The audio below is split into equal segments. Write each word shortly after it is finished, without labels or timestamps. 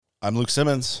I'm Luke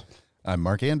Simmons. I'm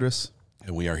Mark Andrus.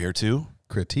 And we are here to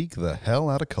critique the hell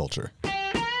out of culture.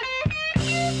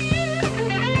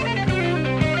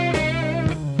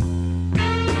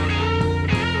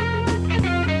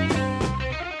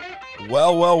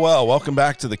 Well. Welcome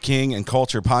back to the King and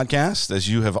Culture podcast. As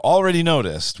you have already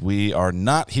noticed, we are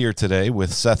not here today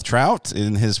with Seth Trout.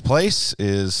 In his place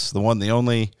is the one, the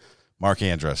only Mark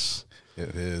Andrus.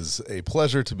 It is a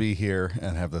pleasure to be here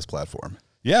and have this platform.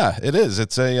 Yeah, it is.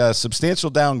 It's a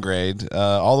substantial downgrade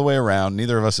all the way around.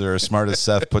 Neither of us are as smart as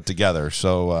Seth put together.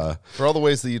 So for all the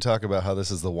ways that you talk about how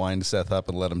this is the wind Seth up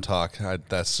and let him talk,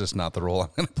 that's just not the role I'm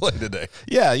going to play today.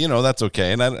 Yeah, that's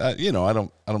okay. And I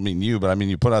don't mean you, but I mean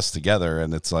you put us together,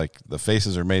 and it's like the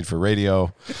faces are made for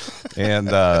radio, and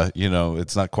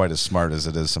it's not quite as smart as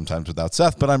it is sometimes without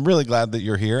Seth. But I'm really glad that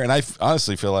you're here, and I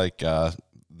honestly feel like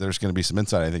there's going to be some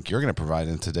insight I think you're going to provide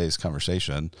in today's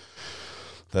conversation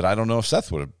that I don't know if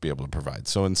Seth would be able to provide.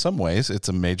 So in some ways, it's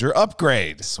a major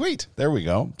upgrade. Sweet. There we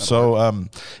go. So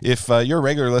if you're a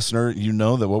regular listener, you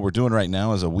know that what we're doing right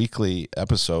now is a weekly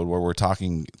episode where we're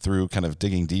talking through, kind of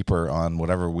digging deeper on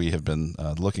whatever we have been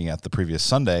looking at the previous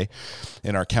Sunday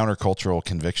in our countercultural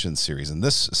conviction series. And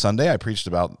this Sunday, I preached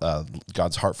about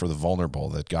God's heart for the vulnerable,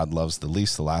 that God loves the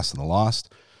least, the last, and the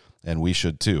lost, and we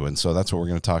should too. And so that's what we're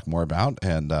going to talk more about.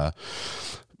 And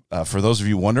for those of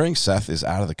you wondering, Seth is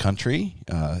out of the country.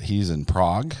 He's in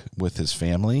Prague with his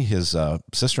family. His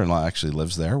sister-in-law actually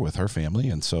lives there with her family,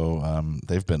 and so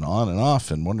they've been on and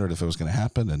off and wondered if it was going to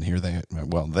happen. And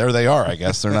there they are. I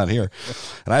guess they're not here,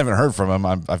 and I haven't heard from them.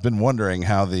 I've been wondering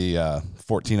how the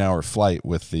 14-hour flight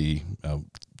with the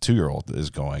 2-year-old is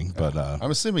going, but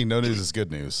I'm assuming no news is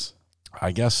good news.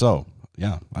 I guess so.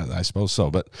 Yeah, I suppose so.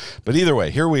 But either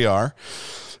way, here we are,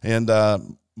 and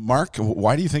Mark,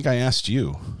 why do you think I asked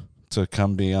you to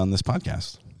come be on this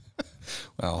podcast?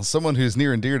 Well, someone who's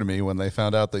near and dear to me, when they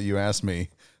found out that you asked me,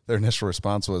 their initial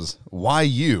response was, why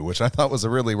you? Which I thought was a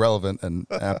really relevant and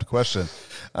apt question.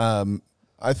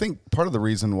 I think part of the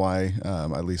reason why,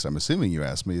 at least I'm assuming you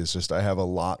asked me, is just I have a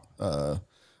lot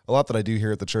that I do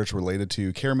here at the church related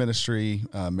to care ministry,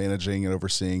 managing and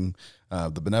overseeing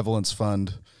the benevolence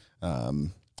fund,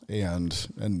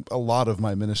 and a lot of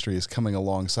my ministry is coming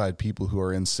alongside people who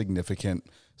are in significant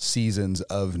seasons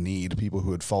of need, people who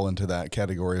would fall into that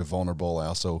category of vulnerable. I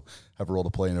also have a role to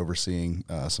play in overseeing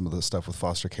some of the stuff with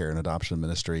foster care and adoption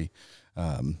ministry.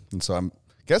 And so I'm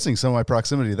guessing some of my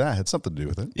proximity to that had something to do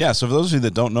with it. Yeah, so for those of you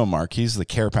that don't know Mark, he's the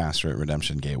care pastor at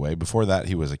Redemption Gateway. Before that,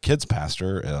 he was a kids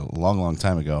pastor a long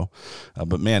time ago.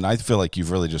 But man, I feel like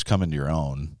you've really just come into your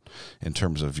own in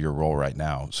terms of your role right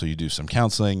now. So you do some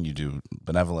counseling, you do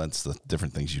benevolence, the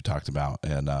different things you talked about.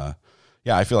 And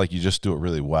I feel like you just do it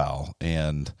really well.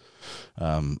 And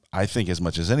I think as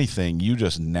much as anything, you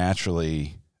just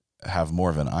naturally have more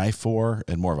of an eye for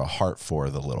and more of a heart for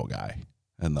the little guy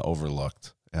and the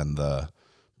overlooked and the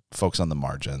folks on the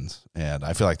margins. And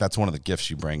I feel like that's one of the gifts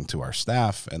you bring to our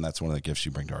staff, and that's one of the gifts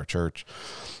you bring to our church.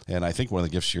 And I think one of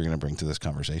the gifts you're going to bring to this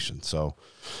conversation. So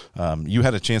you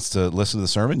had a chance to listen to the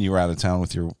sermon. You were out of town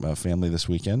with your family this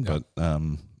weekend, yep.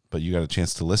 But you got a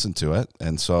chance to listen to it.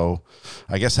 And so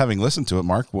I guess having listened to it,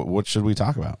 Mark, what should we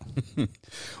talk about?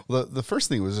 Well, the first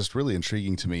thing was just really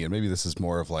intriguing to me, and maybe this is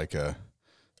more of like a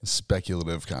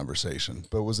speculative conversation,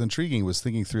 but what was intriguing was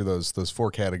thinking through those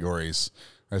 4 categories.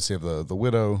 Right, so you have the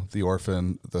widow, the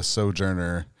orphan, the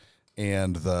sojourner,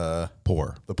 and the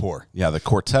poor. The poor. Yeah, the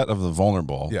quartet of the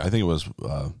vulnerable. Yeah. I think it was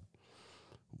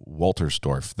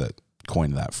Waltersdorf that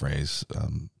coined that phrase.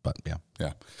 But yeah.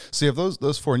 Yeah. So you have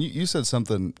those 4, and you said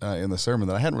something in the sermon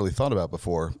that I hadn't really thought about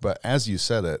before, but as you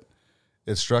said it,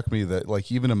 it struck me that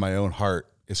like even in my own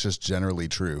heart, it's just generally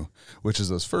true, which is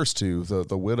those first 2,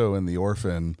 the widow and the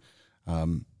orphan.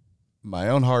 My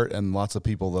own heart and lots of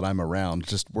people that I'm around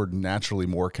just were naturally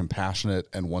more compassionate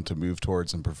and want to move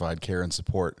towards and provide care and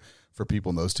support for people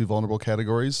in those 2 vulnerable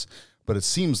categories. But it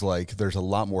seems like there's a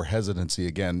lot more hesitancy,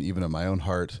 again, even in my own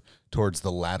heart, towards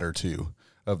the latter 2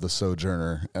 of the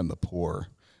sojourner and the poor.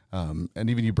 And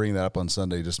even you bring that up on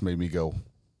Sunday just made me go,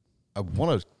 I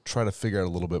want to try to figure out a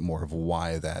little bit more of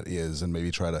why that is and maybe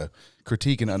try to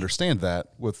critique and understand that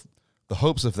with the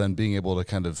hopes of then being able to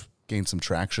kind of gain some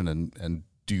traction and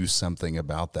do something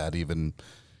about that, even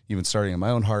starting in my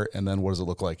own heart, and then what does it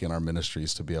look like in our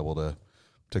ministries to be able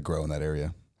to grow in that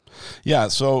area? Yeah,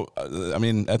 so, I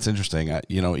mean, that's interesting.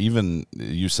 Even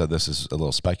you said this is a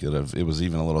little speculative. It was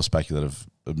even a little speculative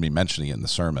of me mentioning it in the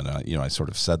sermon. I sort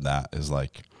of said that as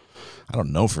like, I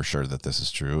don't know for sure that this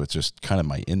is true. It's just kind of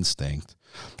my instinct.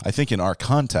 I think in our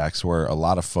context where a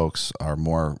lot of folks are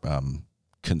more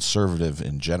conservative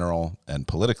in general and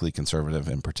politically conservative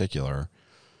in particular,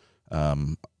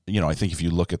 I think if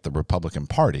you look at the Republican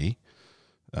Party,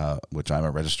 which I'm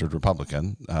a registered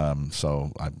Republican,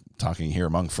 so I'm talking here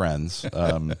among friends.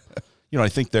 I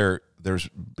think there's,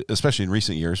 especially in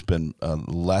recent years, been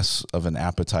less of an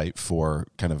appetite for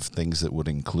kind of things that would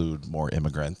include more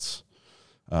immigrants,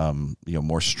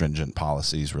 more stringent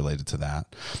policies related to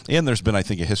that. And there's been, I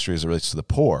think, a history as it relates to the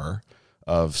poor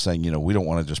of saying, we don't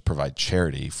want to just provide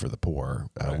charity for the poor.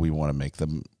 Right. We want to make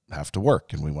them have to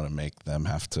work, and we want to make them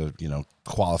have to,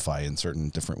 qualify in certain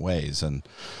different ways, and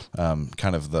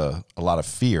kind of a lot of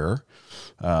fear.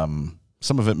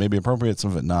 Some of it may be appropriate,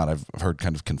 some of it not. I've heard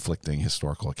kind of conflicting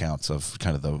historical accounts of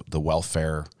kind of the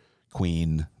welfare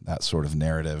queen, that sort of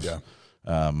narrative,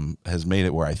 has made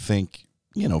it where I think,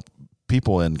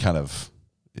 people in kind of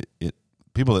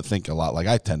people that think a lot like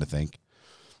I tend to think,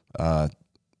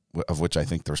 of which I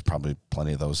think there's probably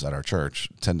plenty of those at our church,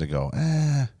 tend to go,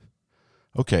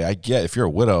 okay, I get if you're a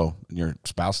widow and your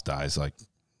spouse dies, like,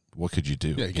 what could you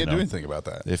do? Yeah, you can't do anything about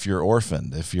that. If you're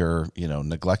orphaned, if you're,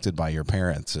 neglected by your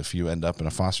parents, if you end up in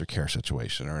a foster care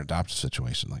situation or adoptive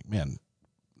situation, like, man,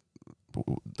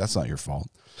 that's not your fault.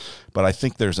 But I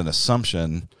think there's an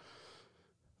assumption.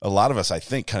 A lot of us, I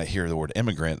think, kind of hear the word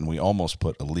immigrant and we almost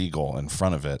put illegal in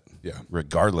front of it,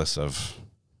 regardless of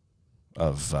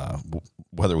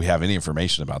whether we have any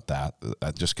information about that,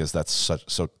 just because that's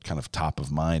so kind of top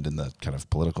of mind in the kind of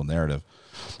political narrative.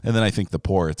 And then I think the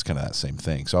poor, it's kind of that same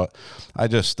thing. So I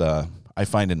just, I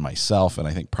find in myself, and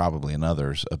I think probably in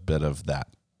others, a bit of that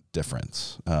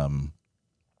difference,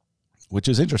 which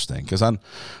is interesting because I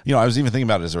was even thinking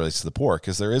about it as it relates to the poor,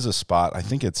 because there is a spot, I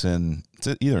think it's either in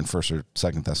 1st or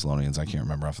 2nd Thessalonians, I can't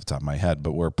remember off the top of my head,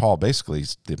 but where Paul basically,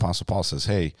 the Apostle Paul says,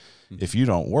 hey, if you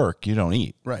don't work, you don't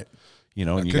eat. Right.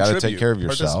 And you got to take care of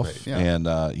yourself. Yeah. And,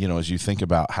 as you think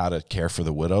about how to care for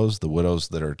the widows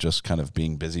that are just kind of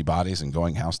being busybodies and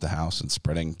going house to house and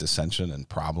spreading dissension and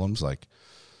problems, like,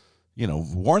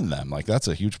 warn them. Like, that's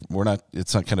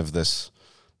it's not kind of this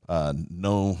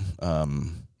no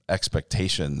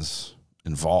expectations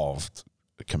involved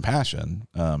compassion.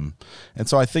 And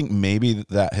so I think maybe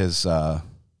that has, at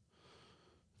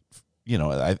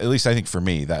least I think for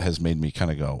me, that has made me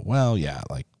kind of go, well, yeah,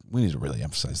 like, we need to really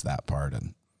emphasize that part.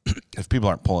 And if people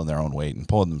aren't pulling their own weight and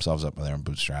pulling themselves up by their own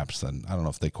bootstraps, then I don't know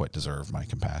if they quite deserve my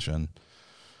compassion.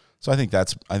 So I think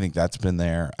that's been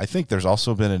there. I think there's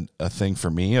also been a thing for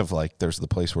me of like, there's the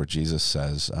place where Jesus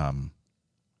says,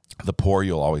 the poor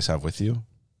you'll always have with you,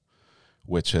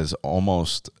 which has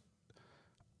almost,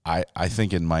 I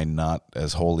think in my not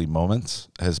as holy moments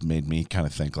has made me kind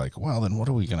of think like, well, then what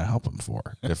are we going to help them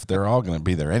for? If they're all going to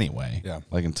be there anyway,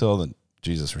 like until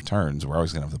Jesus returns, we're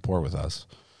always going to have the poor with us.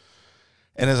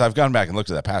 And as I've gone back and looked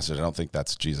at that passage, I don't think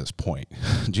that's Jesus' point.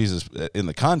 Jesus, in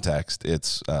the context,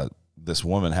 it's this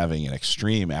woman having an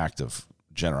extreme act of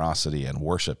generosity and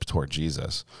worship toward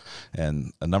Jesus.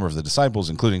 And a number of the disciples,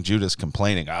 including Judas,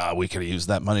 complaining, we could have used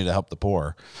that money to help the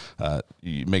poor.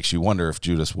 It makes you wonder if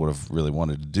Judas would have really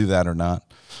wanted to do that or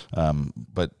not.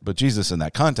 But Jesus in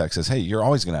that context says, hey, you're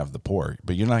always going to have the poor,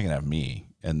 but you're not going to have me.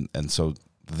 And so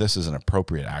this is an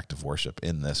appropriate act of worship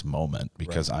in this moment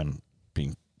because I'm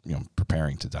being,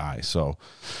 preparing to die. So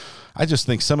I just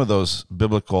think some of those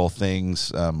biblical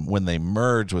things, when they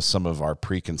merge with some of our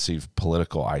preconceived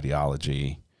political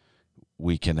ideology,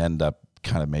 we can end up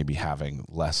kind of maybe having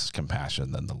less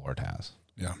compassion than the Lord has.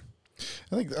 Yeah.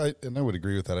 I think I would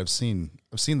agree with that. I've seen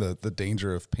the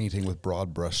danger of painting with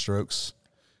broad brushstrokes.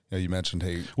 You mentioned,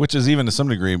 hey, which is even to some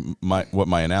degree what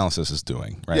my analysis is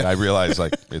doing, right? Yeah. I realize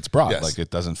like it's broad, yes. Like it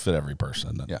doesn't fit every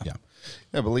person. And, yeah.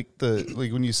 But like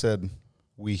when you said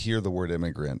we hear the word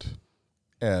immigrant,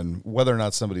 and whether or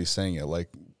not somebody's saying it, like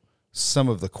some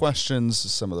of the questions,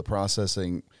 some of the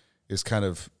processing is kind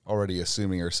of already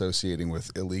assuming or associating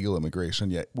with illegal immigration.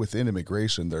 Yet within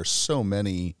immigration, there's so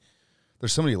many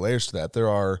layers to that.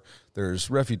 There's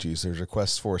refugees, there's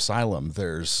requests for asylum,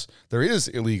 there is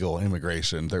illegal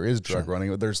immigration, there is drug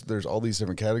running, there's all these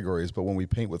different categories. But when we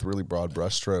paint with really broad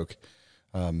brushstroke,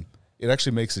 it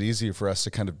actually makes it easier for us to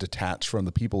kind of detach from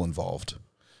the people involved.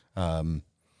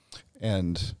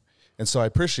 And so I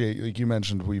appreciate, like you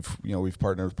mentioned, we've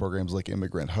partnered with programs like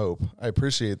Immigrant Hope. I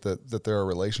appreciate that there are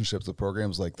relationships with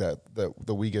programs like that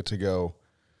we get to go,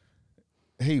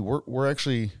 hey, we're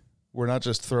not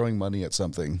just throwing money at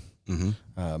something.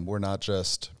 Mm-hmm. We're not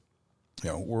just,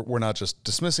 we're not just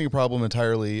dismissing a problem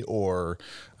entirely or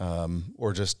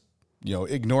just,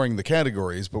 ignoring the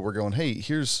categories, but we're going, hey,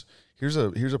 here's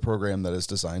a program that is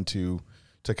designed to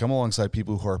come alongside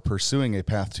people who are pursuing a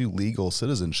path to legal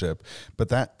citizenship. But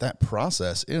that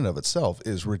process in and of itself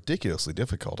is ridiculously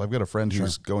difficult. I've got a friend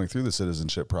who's going through the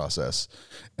citizenship process,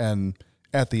 and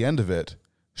at the end of it,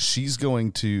 she's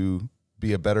going to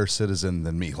be a better citizen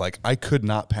than me. Like, I could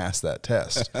not pass that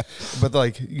test. But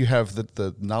like, you have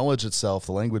the knowledge itself,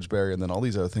 the language barrier, and then all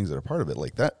these other things that are part of it.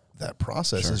 Like that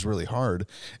process is really hard.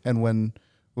 And when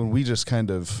we just kind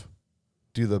of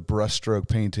do the brushstroke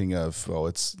painting of, oh,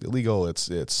 it's illegal, it's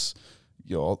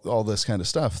you know, all this kind of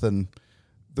stuff, then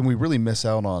we really miss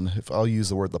out on, if I'll use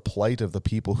the word, the plight of the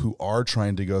people who are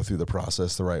trying to go through the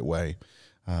process the right way.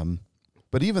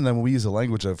 But even then, when we use the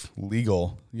language of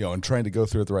legal, you know, and trying to go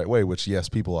through it the right way, which, yes,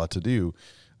 people ought to do,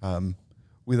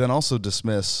 we then also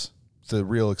dismiss the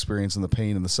real experience and the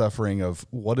pain and the suffering of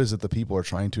what is it that people are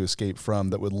trying to escape from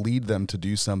that would lead them to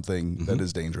do something that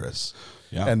is dangerous.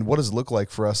 Yeah. And what does it look like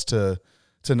for us to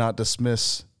not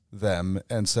dismiss them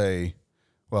and say,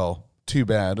 well, too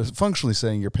bad, functionally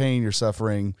saying your pain, your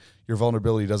suffering, your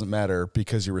vulnerability doesn't matter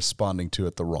because you're responding to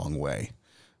it the wrong way.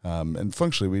 And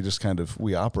functionally, we just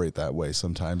we operate that way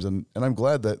sometimes. And I'm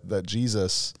glad that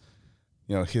Jesus,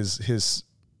 you know, his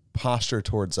posture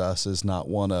towards us is not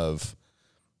one of,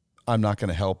 I'm not going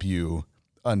to help you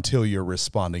until you're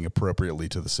responding appropriately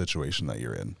to the situation that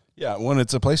you're in. Yeah, when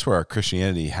it's a place where our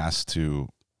Christianity has to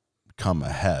come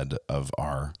ahead of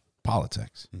our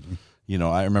politics. Mm-hmm. You know,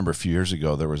 I remember a few years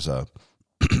ago, there was a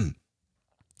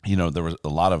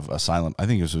lot of asylum. I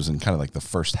think it was in kind of like the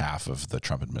first half of the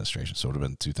Trump administration. So it would have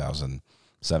been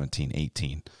 2017,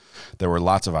 18. There were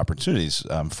lots of opportunities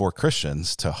for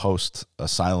Christians to host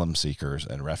asylum seekers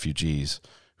and refugees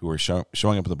who were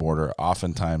showing up at the border,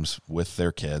 oftentimes with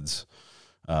their kids,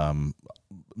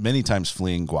 many times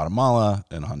fleeing Guatemala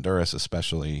and Honduras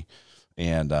especially,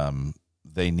 and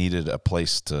they needed a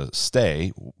place to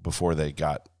stay before they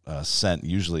got sent,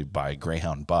 usually by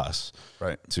Greyhound bus,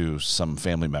 right, to some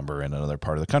family member in another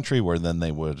part of the country, where then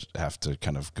they would have to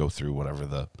kind of go through whatever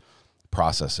the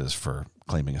process is for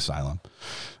claiming asylum.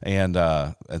 And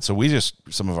so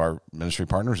some of our ministry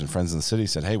partners and friends in the city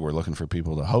said, hey, we're looking for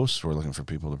people to host. We're looking for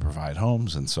people to provide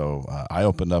homes. And so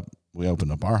we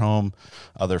opened up our home.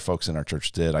 Other folks in our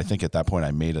church did. I think at that point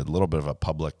I made a little bit of a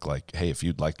public, like, hey, if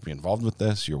you'd like to be involved with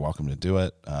this, you're welcome to do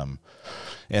it.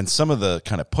 And some of the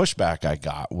kind of pushback I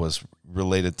got was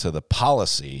related to the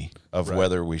policy of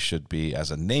whether we should be,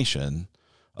 as a nation,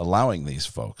 allowing these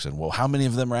folks. And, well, how many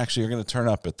of them are going to turn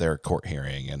up at their court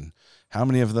hearing? And how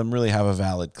many of them really have a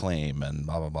valid claim? And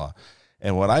blah, blah, blah.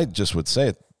 And what I just would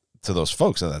say to those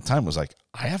folks at that time was like,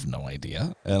 I have no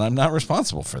idea, and I'm not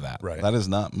responsible for that. Right. That is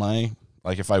not my,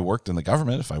 like, if I worked in the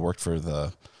government, if I worked for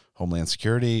the Homeland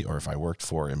Security, or if I worked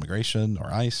for immigration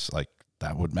or ICE, like,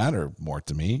 that would matter more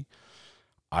to me.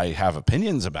 I have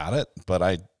opinions about it,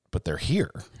 but they're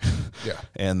here. Yeah.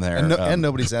 And and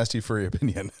nobody's asked you for your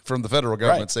opinion from the federal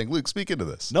government saying, Luke, speak into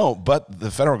this. No, but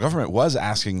the federal government was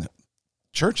asking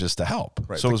churches to help.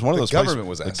 Right. So it was one of those places,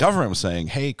 the government was saying,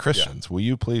 hey, Christians, will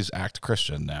you please act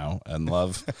Christian now and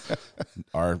love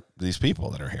these people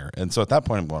that are here? And so at that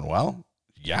point I'm going, well,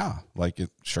 yeah, like,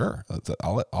 sure,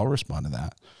 I'll respond to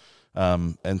that.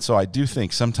 And so I do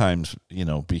think sometimes, you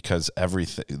know, because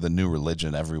the new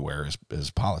religion everywhere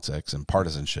is politics and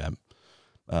partisanship,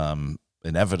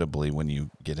 inevitably when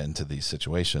you get into these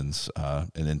situations and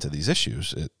into these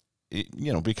issues, it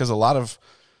you know, because a lot of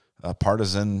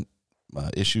partisan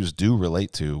issues do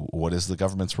relate to what is the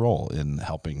government's role in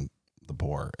helping the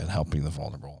poor and helping the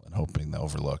vulnerable and helping the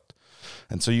overlooked.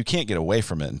 And so you can't get away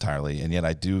from it entirely. And yet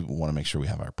I do want to make sure we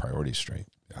have our priorities straight.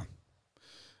 Yeah.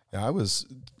 Yeah.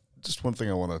 Just one thing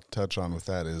I want to touch on with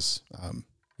that is,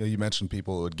 you mentioned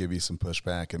people that would give you some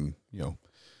pushback, and,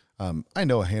 I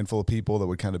know a handful of people that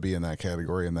would kind of be in that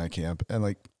category, in that camp. And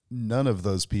like, none of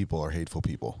those people are hateful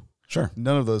people. Sure.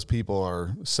 None of those people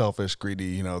are selfish,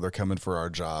 greedy, they're coming for our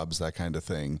jobs, that kind of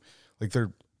thing. Like,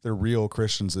 they're real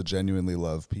Christians that genuinely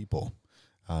love people.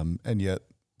 And yet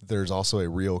there's also a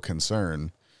real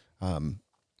concern.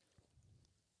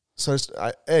 So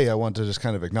I want to just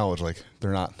kind of acknowledge, like,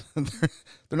 they're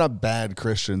not bad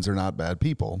Christians. They're not bad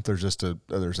people. There's just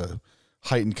there's a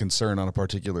heightened concern on a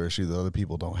particular issue that other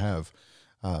people don't have.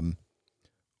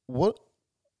 What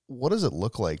does it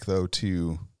look like, though,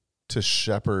 to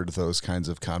shepherd those kinds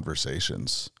of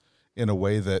conversations in a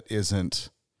way that isn't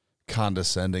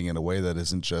condescending, in a way that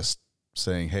isn't just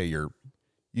saying, hey, you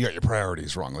got your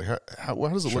priorities wrong? Like,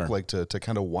 what does it look like to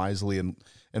kind of wisely and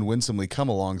winsomely come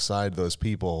alongside those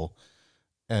people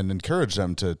and encourage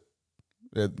them to,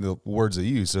 the words they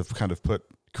use, have kind of put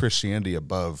Christianity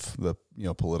above the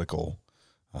political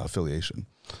affiliation?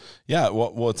 Yeah,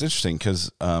 well, it's interesting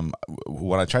because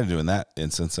what I try to do in that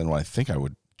instance, and what I think I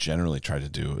would generally try to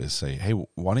do, is say, hey,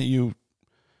 why don't you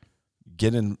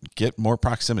get more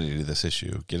proximity to this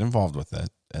issue, get involved with it,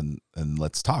 and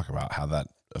let's talk about how that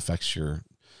affects your.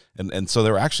 And so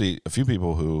there were actually a few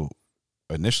people who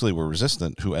initially were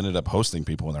resistant who ended up hosting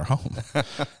people in their home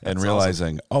and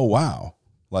realizing, oh, wow,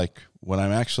 like when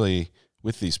I'm actually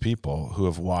with these people who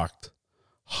have walked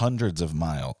hundreds of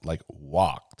miles,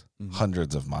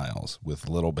 hundreds of miles with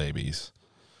little babies,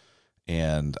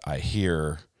 and I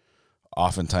hear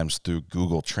oftentimes through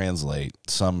Google Translate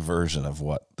some version of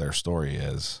what their story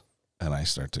is, and I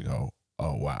start to go,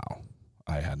 oh, wow,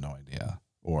 I had no idea.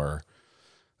 Or,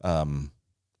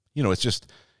 it's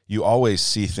just, you always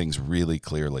see things really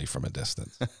clearly from a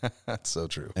distance. That's so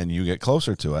true. And you get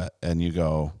closer to it and you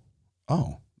go,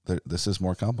 oh, this is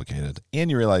more complicated. And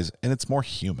you realize, and it's more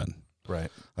human. Right.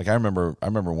 Like I remember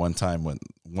one time when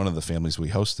one of the families we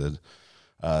hosted,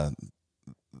 the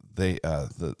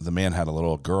man had a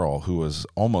little girl who was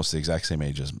almost the exact same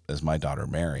age as my daughter,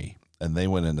 Mary. And they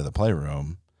went into the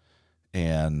playroom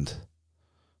and,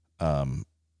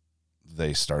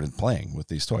 they started playing with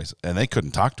these toys, and they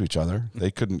couldn't talk to each other.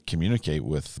 They couldn't communicate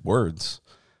with words.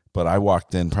 But I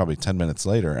walked in probably 10 minutes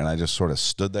later, and I just sort of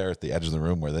stood there at the edge of the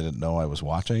room where they didn't know I was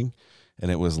watching.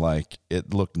 And it was like,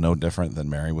 it looked no different than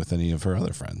Mary with any of her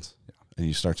other friends. Yeah. And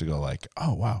you start to go like,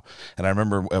 oh, wow. And I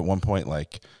remember at one point,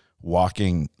 like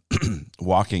walking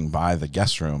by the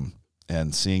guest room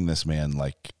and seeing this man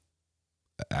like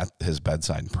at his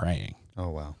bedside praying.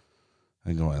 Oh, wow.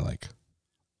 And going like,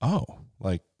 oh,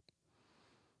 like,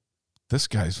 this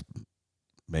guy's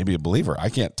maybe a believer. I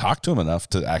can't talk to him enough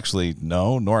to actually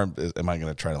know, nor am I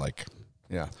going to try to like,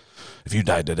 yeah, if you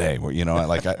died today,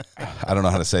 like I don't know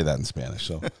how to say that in Spanish.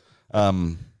 So,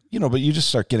 but you just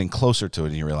start getting closer to it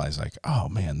and you realize like, oh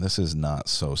man, this is not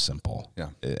so simple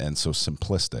and so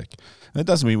simplistic. And it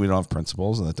doesn't mean we don't have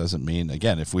principles. And it doesn't mean,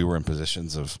 again, if we were in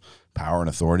positions of power and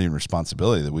authority and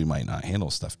responsibility that we might not handle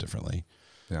stuff differently.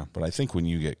 Yeah. But I think when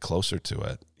you get closer to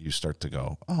it, you start to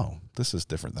go, oh, this is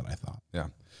different than I thought. Yeah.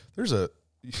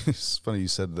 It's funny you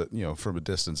said that, from a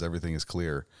distance, everything is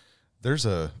clear. There's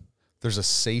a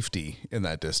safety in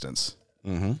that distance.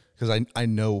 Because I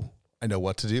know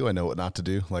what to do. I know what not to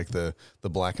do. Like the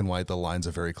black and white, the lines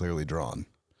are very clearly drawn.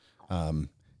 And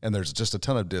there's just a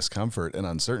ton of discomfort and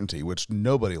uncertainty, which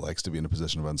nobody likes to be in a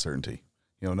position of uncertainty.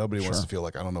 Nobody wants to feel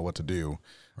like, I don't know what to do.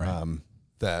 Right.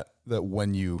 That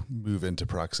when you move into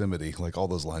proximity, like all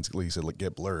those lines, like you said, like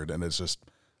get blurred, and it's just,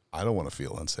 I don't want to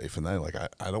feel unsafe, and then like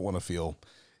I don't want to feel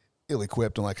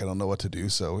ill-equipped and like I don't know what to do.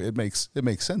 So it makes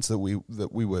sense that we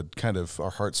would kind of, our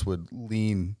hearts would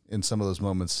lean in some of those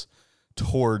moments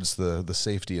towards the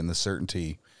safety and the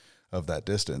certainty of that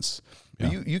distance.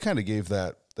 Yeah. You kind of gave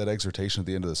that exhortation at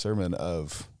the end of the sermon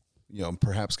of,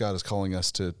 perhaps God is calling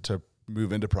us to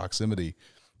move into proximity.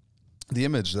 The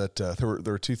image that there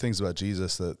were two things about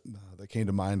Jesus that came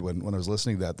to mind when I was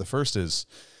listening to that. The first is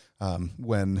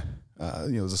when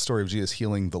it was a story of Jesus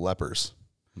healing the lepers,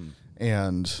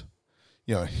 and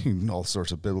all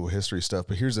sorts of biblical history stuff.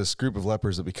 But here's this group of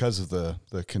lepers that, because of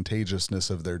the contagiousness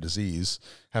of their disease,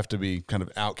 have to be kind of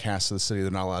outcasts of the city.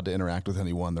 They're not allowed to interact with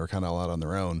anyone. They're kind of allowed on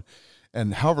their own.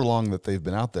 And however long that they've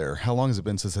been out there, how long has it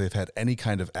been since they've had any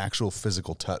kind of actual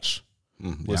physical touch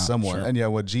with someone? Sure.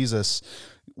 And what Jesus,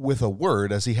 with a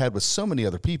word, as he had with so many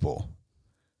other people,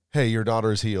 hey, your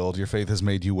daughter is healed, your faith has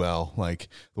made you well. Like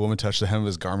the woman touched the hem of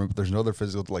his garment, but there's no other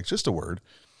physical, like just a word.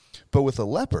 But with a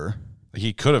leper,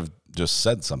 he could have just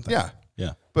said something. Yeah.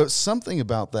 Yeah. But something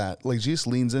about that, like Jesus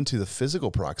leans into the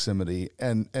physical proximity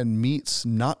and meets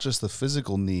not just the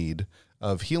physical need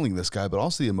of healing this guy, but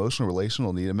also the emotional,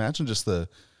 relational need. Imagine just the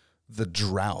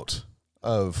drought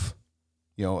of,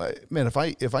 man,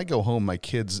 if I go home, my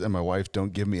kids and my wife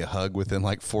don't give me a hug within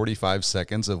like 45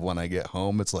 seconds of when I get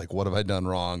home, it's like, what have I done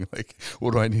wrong? Like,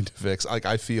 what do I need to fix? Like,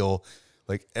 I feel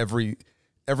like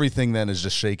everything then is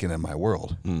just shaken in my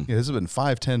world. This has been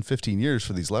 5, 10, 15 years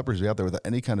for these lepers to be out there without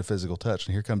any kind of physical touch.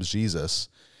 And here comes Jesus.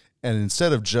 And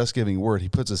instead of just giving word, he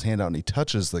puts his hand out and he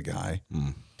touches the guy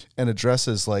and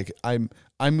addresses like, I'm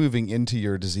moving into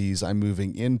your disease. I'm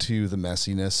moving into the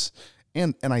messiness.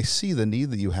 And I see the need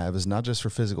that you have is not just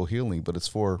for physical healing, but it's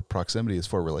for proximity, it's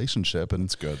for relationship. And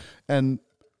it's good. And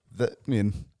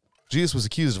Jesus was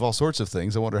accused of all sorts of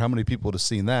things. I wonder how many people would have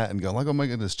seen that and gone like, oh my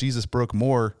goodness, Jesus broke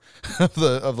more of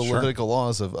the sure. Levitical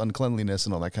laws of uncleanliness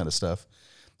and all that kind of stuff.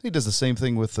 He does the same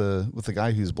thing with the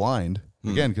guy who's blind.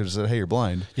 Again, could have said, hey, you're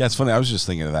blind. Yeah, it's funny. I was just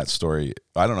thinking of that story.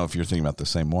 I don't know if you're thinking about the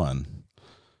same one,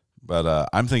 but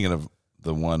I'm thinking of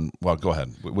the one. Well, go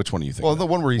ahead. Which one are you thinking? Well, the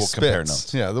one where he spits. Compare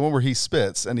notes. Yeah, the one where he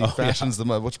spits and he fashions the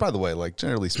mud. Which, by the way, like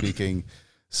generally speaking,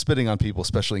 spitting on people,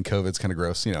 especially in COVID, is kind of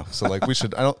gross. So like we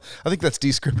should. I think that's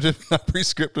descriptive, not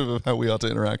prescriptive of how we ought to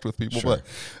interact with people. Sure.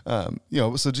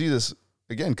 But so Jesus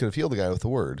again could have healed the guy with the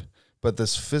word, But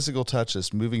this physical touch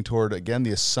is moving toward, again,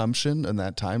 the assumption in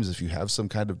that times, if you have some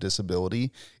kind of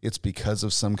disability, it's because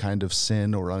of some kind of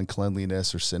sin or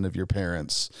uncleanliness or sin of your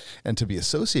parents. And to be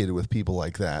associated with people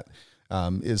like that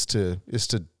is to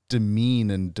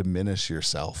demean and diminish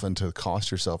yourself and to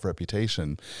cost yourself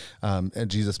reputation. And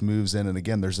Jesus moves in, and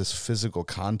again, there's this physical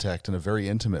contact in a very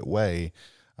intimate way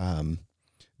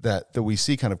that we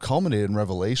see kind of culminated in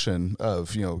Revelation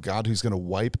of, God who's going to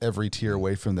wipe every tear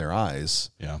away from their eyes.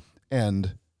 Yeah.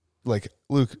 And like,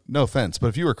 Luke, no offense, but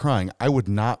if you were crying, I would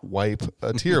not wipe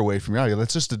a tear away from your eye.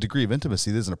 That's just a degree of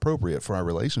intimacy that isn't appropriate for our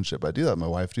relationship. I do that with my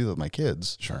wife, do that with my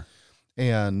kids. Sure.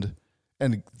 And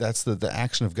that's the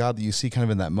action of God that you see kind of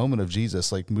in that moment of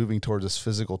Jesus, like moving towards this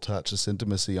physical touch, this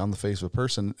intimacy on the face of a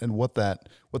person, and what that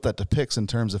depicts in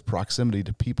terms of proximity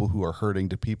to people who are hurting,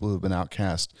 to people who have been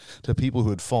outcast, to people who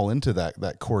would fall into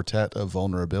that quartet of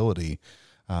vulnerability.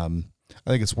 I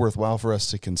think it's worthwhile for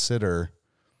us to consider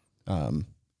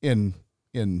in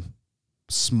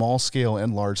small scale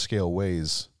and large scale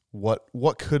ways,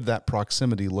 what could that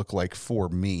proximity look like for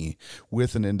me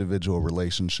with an individual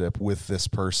relationship with this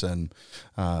person?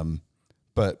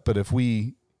 But if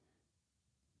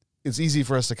it's easy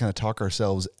for us to kind of talk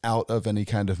ourselves out of any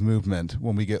kind of movement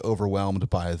when we get overwhelmed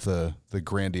by the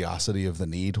grandiosity of the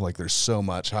need. Like, there's so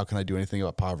much. How can I do anything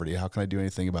about poverty? How can I do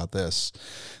anything about this?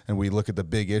 And we look at the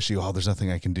big issue. Oh, there's nothing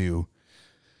I can do.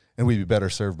 And we'd be better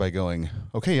served by going,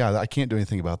 okay, yeah, I can't do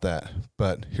anything about that,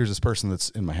 but here's this person that's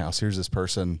in my house. Here's this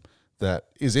person that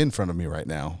is in front of me right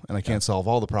now, and I can't solve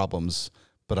all the problems,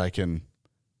 but I can,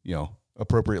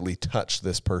 appropriately touch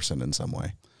this person in some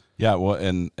way. Yeah, well,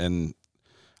 and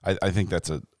I think that's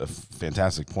a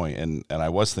fantastic point, and I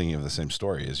was thinking of the same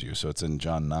story as you. So it's in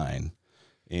John 9,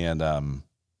 and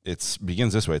it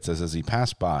begins this way. It says, as he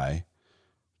passed by,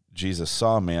 Jesus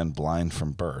saw a man blind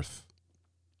from birth.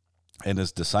 And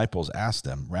his disciples asked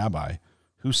him, Rabbi,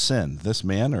 who sinned, this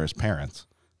man or his parents,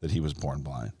 that he was born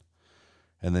blind?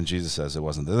 And then Jesus says it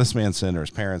wasn't that this man sinned or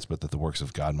his parents, but that the works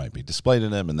of God might be displayed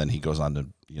in him. And then he goes on to,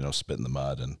 spit in the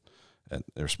mud and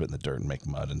or spit in the dirt and make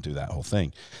mud and do that whole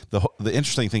thing. The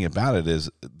interesting thing about it is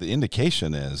the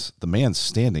indication is the man's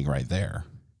standing right there.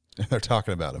 They're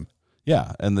talking about him.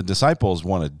 Yeah, and the disciples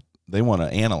want to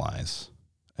analyze,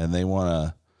 and they want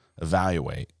to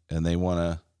evaluate, and they want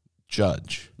to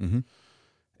judge. Mm-hmm.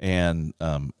 And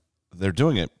they're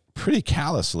doing it pretty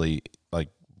callously,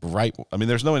 right. I mean,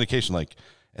 there's no indication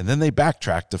and then they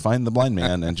backtrack to find the blind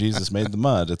man and Jesus made the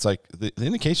mud. It's like the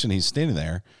indication he's standing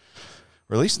there,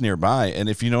 or at least nearby. And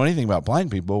if you know anything about blind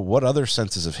people, what other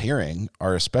senses of hearing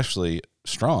are especially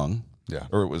strong? Yeah.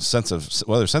 Or what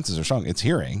other senses are strong? It's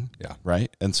hearing. Yeah.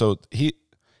 Right. And so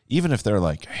even if they're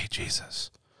like, hey, Jesus,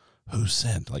 who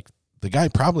sinned? The guy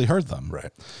probably heard them.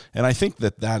 Right. And I think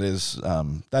that is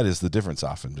the difference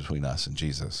often between us and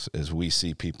Jesus, is we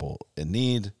see people in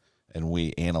need and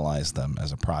we analyze them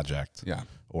as a project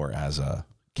or as a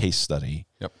case study.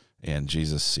 Yep. And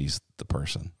Jesus sees the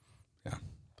person. Yeah.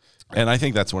 And I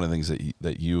think that's one of the things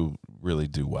that you really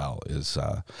do well is,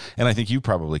 and I think you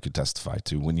probably could testify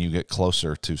to, when you get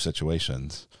closer to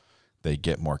situations, they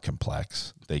get more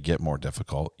complex, they get more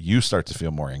difficult. You start to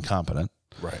feel more incompetent.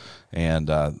 Right. And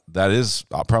that is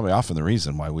probably often the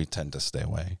reason why we tend to stay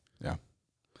away. Yeah.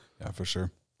 Yeah, for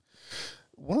sure.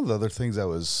 One of the other things I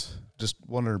was just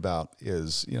wondering about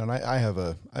is, and I have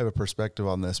a perspective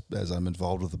on this as I'm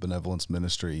involved with the benevolence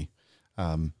ministry,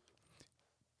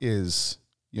 is,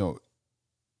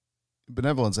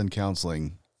 benevolence and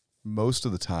counseling, most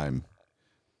of the time,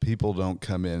 people don't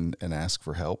come in and ask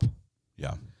for help.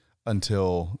 Yeah.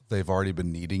 Until they've already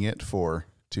been needing it for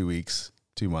 2 weeks,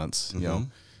 2 months,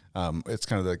 mm-hmm. It's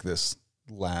kind of like this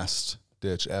last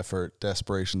ditch effort,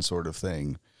 desperation sort of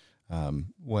thing.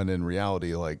 When in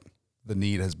reality, the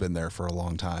need has been there for a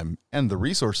long time, and the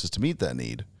resources to meet that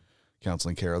need,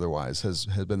 counseling care otherwise, has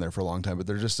been there for a long time. But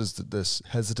there just is this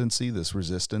hesitancy, this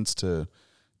resistance to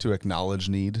acknowledge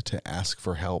need, to ask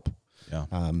for help. Yeah.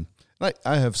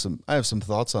 I have some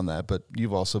thoughts on that, but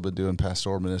you've also been doing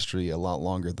pastoral ministry a lot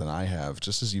longer than I have.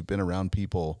 Just as you've been around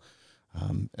people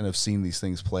and have seen these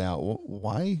things play out,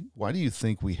 why do you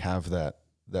think we have that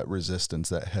resistance,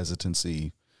 that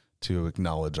hesitancy to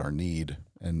acknowledge our need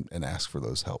and ask for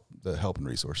the help and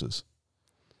resources?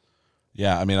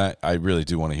 Yeah, I mean, I really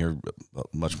do want to hear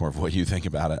much more of what you think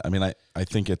about it. I mean, I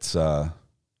think it's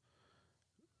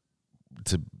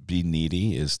to be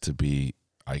needy is to be,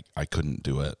 I couldn't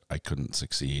do it. I couldn't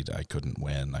succeed. I couldn't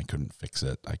win. I couldn't fix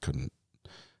it. I couldn't.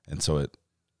 And so it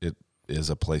is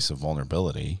a place of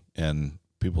vulnerability, and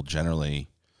people generally,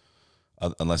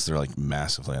 unless they're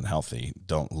massively unhealthy,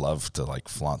 don't love to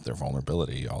flaunt their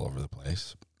vulnerability all over the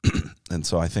place. And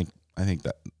so I think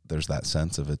there's that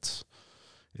sense of it's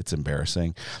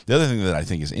embarrassing. The other thing that I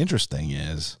think is interesting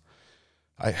is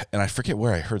I forget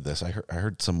where I heard this. I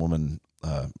heard some woman,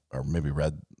 or maybe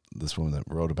read this woman that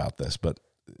wrote about this, but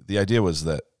the idea was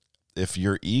that if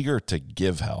you're eager to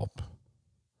give help,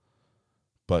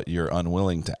 but you're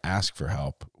unwilling to ask for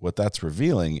help, what that's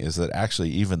revealing is that actually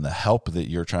even the help that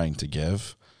you're trying to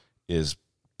give is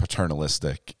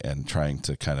paternalistic and trying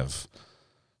to kind of,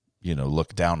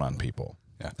 look down on people.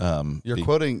 Yeah. You're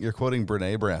quoting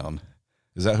Brene Brown.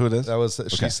 Is that who it is?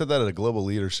 She said that at a global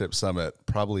leadership summit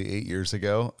probably 8 years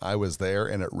ago. I was there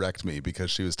and it wrecked me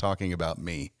because she was talking about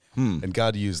me. And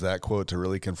God used that quote to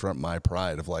really confront my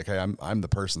pride of like, hey, I'm the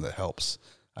person that helps.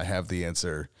 I have the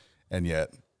answer. And yet,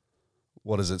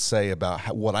 what does it say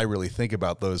about what I really think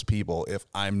about those people if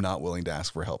I'm not willing to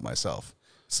ask for help myself?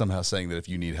 Somehow saying that if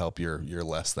you need help, you're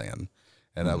less than.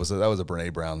 And that was a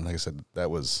Brene Brown. Like I said,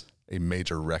 that was a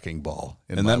major wrecking ball.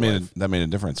 And that made a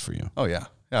difference for you. Oh yeah.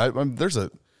 Yeah. You can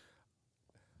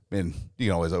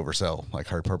always oversell, like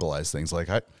hyperbolize things. Like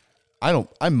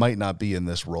I might not be in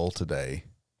this role today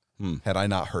had I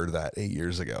not heard that 8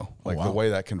 years ago. Like the way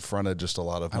that confronted just a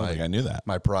lot of I knew that.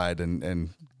 My pride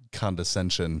and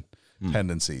condescension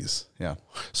tendencies. Yeah.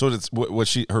 So it's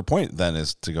her point then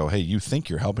is to go, hey, you think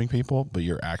you're helping people, but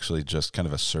you're actually just kind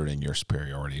of asserting your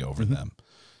superiority over them,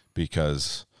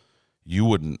 because you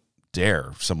wouldn't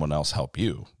dare someone else help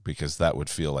you, because that would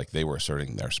feel like they were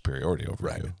asserting their superiority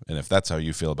over you. And if that's how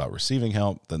you feel about receiving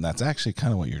help, then that's actually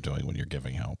kind of what you're doing when you're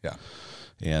giving help. Yeah.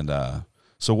 And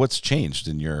so what's changed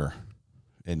in your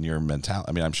mentality?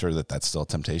 I mean, I'm sure that's still a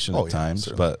temptation at times,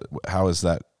 certainly. But how has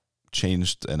that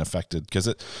changed and affected?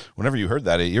 Because whenever you heard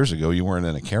that 8 years ago, you weren't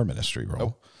in a care ministry role.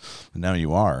 Nope. And now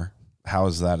you are. How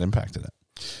has that impacted it?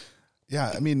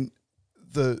 Yeah, I mean,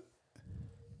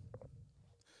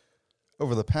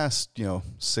 over the past,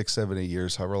 6, 7, 8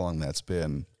 years, however long that's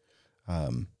been,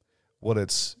 one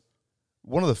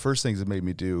of the first things it made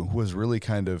me do was really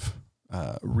kind of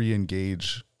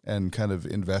re-engage and kind of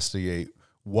investigate,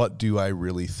 what do I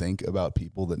really think about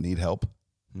people that need help?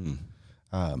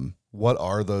 What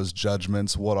are those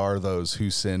judgments? What are those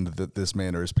who sinned that this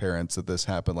man or his parents, that this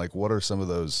happened? Like, what are some of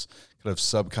those kind of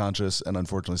subconscious and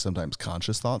unfortunately sometimes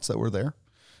conscious thoughts that were there?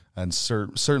 And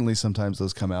certainly sometimes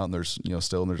those come out and there's,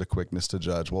 there's a quickness to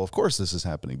judge. Well, of course this is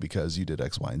happening because you did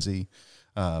X, Y, and Z.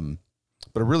 But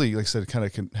it really, like I said, kind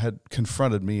of had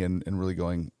confronted me and really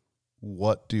going,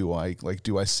 what do I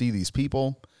see these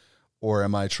people, or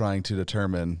am I trying to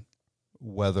determine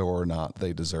whether or not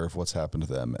they deserve what's happened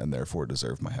to them and therefore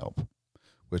deserve my help,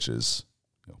 which is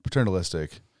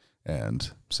paternalistic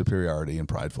and superiority and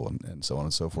prideful and so on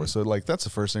and so forth. So like, that's the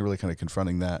first thing, really kind of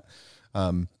confronting that.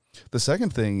 The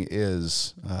second thing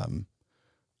is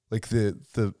like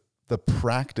the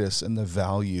practice and the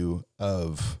value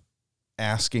of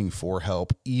asking for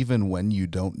help even when you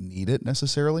don't need it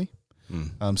necessarily.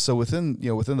 So within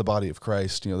the body of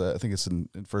Christ, I think it's in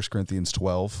 1 Corinthians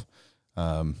 12.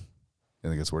 I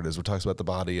think that's where it is. Where it talks about the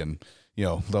body, and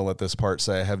don't let this part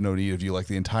say, I have no need of you. Like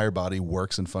the entire body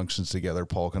works and functions together.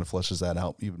 Paul kind of fleshes that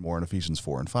out even more in Ephesians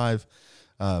 4 and 5.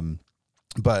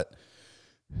 But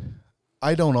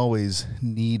I don't always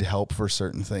need help for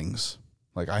certain things.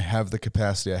 Like I have the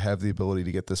capacity, I have the ability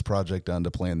to get this project done, to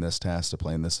plan this task, to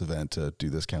plan this event, to do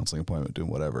this counseling appointment,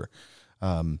 doing whatever.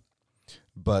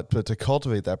 But to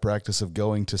cultivate that practice of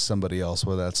going to somebody else,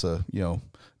 whether that's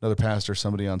another pastor,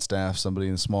 somebody on staff, somebody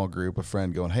in a small group, a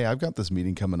friend, going, hey, I've got this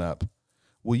meeting coming up.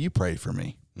 Will you pray for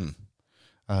me?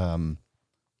 And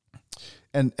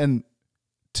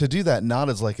to do that, not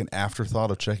as like an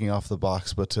afterthought of checking off the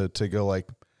box, but to go like,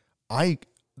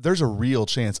 there's a real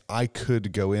chance I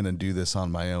could go in and do this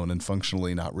on my own and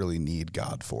functionally not really need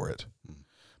God for it.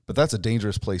 But that's a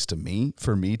dangerous place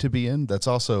for me to be in. That's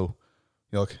also,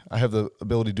 I have the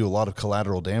ability to do a lot of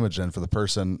collateral damage then for the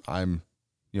person I'm,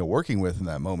 working with in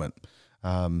that moment.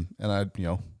 And I,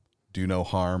 do no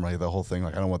harm, like the whole thing,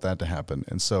 like I don't want that to happen.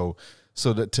 And so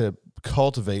to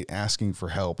cultivate asking for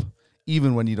help,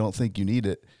 even when you don't think you need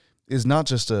it, is not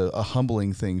just a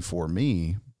humbling thing for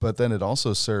me, but then it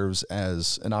also serves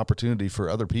as an opportunity for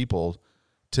other people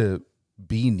to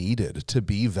be needed, to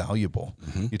be valuable.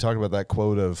 You talk about that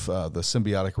quote of the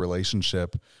symbiotic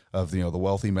relationship of, the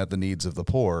wealthy met the needs of the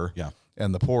poor,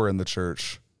 and the poor in the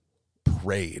church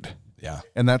prayed. Yeah.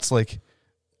 And that's like,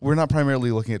 we're not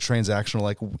primarily looking at transactional,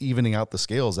 like evening out the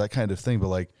scales, that kind of thing, but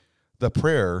like the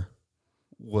prayer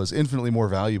was infinitely more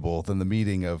valuable than the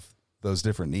meeting of those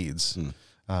different needs.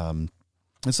 And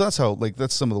so that's how, like,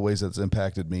 that's some of the ways that's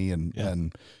impacted me,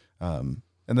 and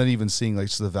then even seeing like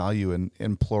just the value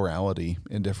in plurality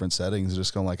in different settings,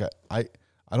 just going like,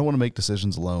 I don't want to make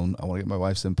decisions alone. I want to get my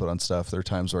wife's input on stuff. There are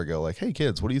times where I go like, hey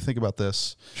kids, what do you think about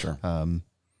this? Sure. And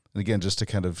again, just to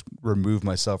kind of remove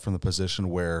myself from the position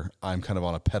where I'm kind of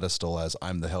on a pedestal as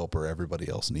I'm the helper, everybody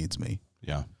else needs me.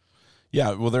 Yeah.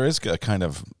 Yeah. Well, there is a kind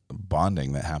of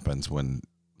bonding that happens when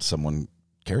someone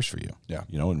cares for you. Yeah.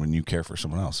 You know, and when you care for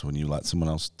someone else, when you let someone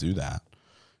else do that,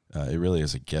 it really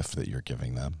is a gift that you're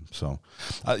giving them. So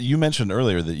you mentioned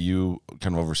earlier that you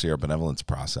kind of oversee our benevolence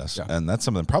process, and that's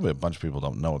something probably a bunch of people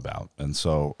don't know about. And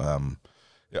so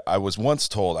I was once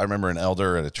told, I remember an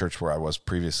elder at a church where I was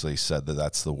previously said that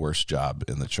that's the worst job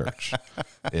in the church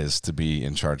is to be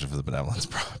in charge of the benevolence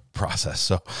process.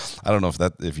 So I don't know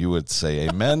if you would say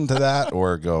amen to that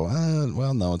or go,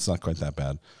 well, no, it's not quite that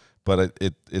bad. But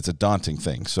it's a daunting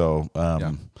thing. So,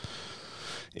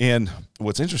 and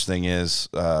what's interesting is,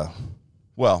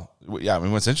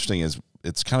 what's interesting is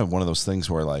it's kind of one of those things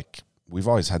where like we've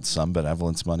always had some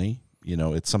benevolence money. You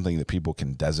know, it's something that people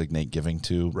can designate giving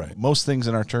to. Right. Most things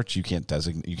in our church, you can't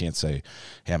designate. You can't say,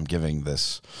 "Hey, I'm giving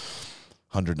this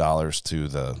 $100 to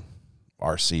the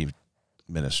RC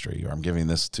ministry," or "I'm giving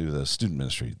this to the student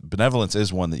ministry." Benevolence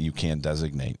is one that you can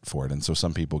designate for it, and so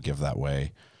some people give that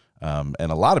way. And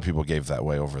a lot of people gave that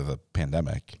way over the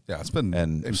pandemic. Yeah, it's been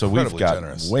and so we've got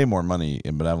generous. way more money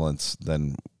in benevolence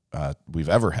than we've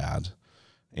ever had,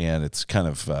 and it's kind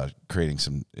of creating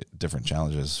some different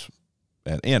challenges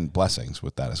and blessings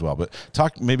with that as well. But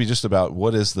talk maybe just about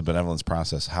what is the benevolence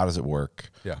process? How does it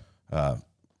work? Yeah. How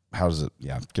does it?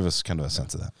 Yeah, give us kind of a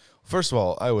sense of that. First of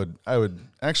all, I would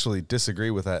actually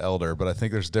disagree with that elder, but I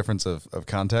think there's a difference of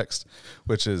context,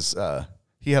 which is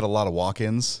he had a lot of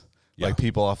walk-ins. Like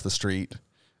people off the street,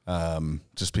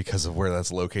 just because of where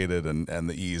that's located and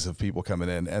the ease of people coming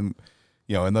in. And,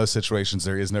 you know, in those situations,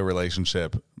 there is no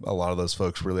relationship. A lot of those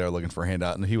folks really are looking for a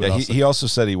handout. And he also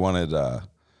said he wanted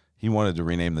to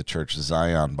rename the church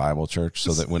Zion Bible Church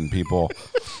so that when people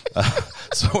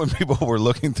were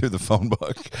looking through the phone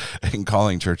book and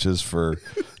calling churches for,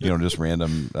 you know, just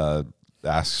random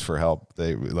asks for help,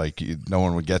 they no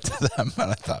one would get to them.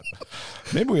 And I thought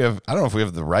maybe I don't know if we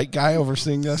have the right guy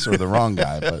overseeing this or the wrong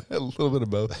guy, but a little bit of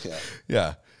both.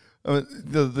 Yeah. I mean,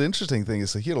 the interesting thing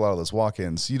is that he had a lot of those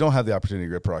walk-ins. You don't have the opportunity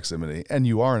to get proximity, and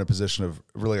you are in a position of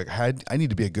really like, I need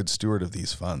to be a good steward of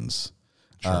these funds.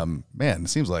 Sure. Man, it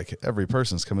seems like every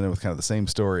person's coming in with kind of the same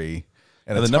story.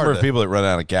 And the number of people that run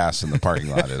out of gas in the parking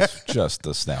lot is just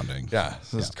astounding. Yeah,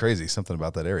 it's crazy, something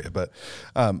about that area. But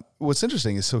what's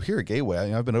interesting is, so here at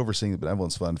Gateway, I've been overseeing the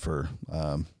Benevolence Fund for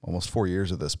almost 4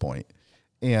 years at this point.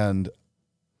 And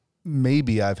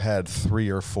maybe I've had 3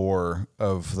 or 4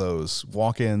 of those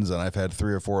walk-ins, and I've had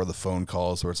 3 or 4 of the phone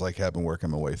calls where it's like I've been working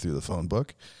my way through the phone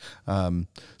book.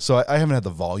 So I haven't had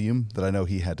the volume that I know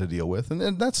he had to deal with.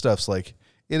 And that stuff's like,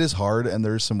 it is hard, and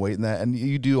there's some weight in that, and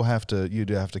you do have to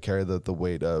carry the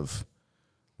weight of,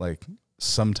 like,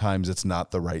 sometimes it's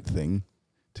not the right thing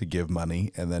to give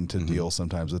money, and then to deal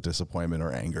sometimes with disappointment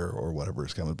or anger or whatever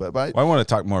is coming. But I want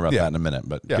to talk more about that in a minute.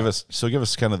 But give us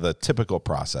kind of the typical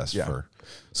process for.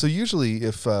 So usually,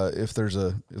 if there's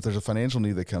a financial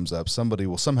need that comes up, somebody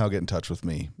will somehow get in touch with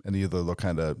me, and either they'll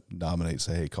kind of nominate,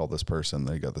 say, hey, call this person,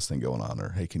 they got this thing going on,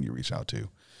 or hey, can you reach out to?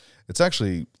 It's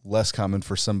actually less common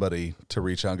for somebody to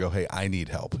reach out and go, hey, I need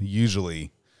help.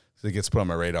 Usually it gets put on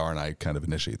my radar and I kind of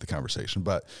initiate the conversation.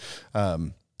 But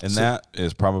that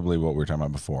is probably what we were talking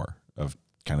about before, of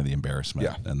kind of the embarrassment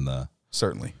and the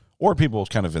certainly. Or people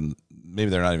kind of maybe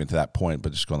they're not even to that point,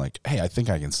 but just going like, hey, I think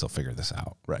I can still figure this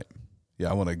out. Right. Yeah,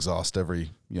 I want to exhaust every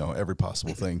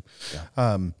possible thing.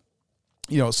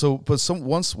 Once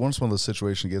one of those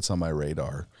situations gets on my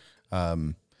radar,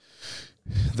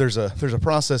 there's a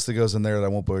process that goes in there that I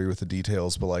won't bore you with the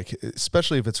details, but like,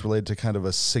 especially if it's related to kind of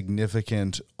a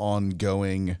significant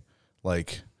ongoing,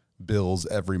 like, bills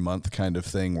every month kind of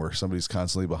thing where somebody's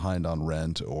constantly behind on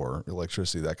rent or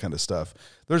electricity, that kind of stuff.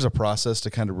 There's a process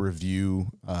to kind of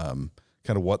review kind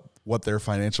of what their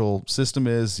financial system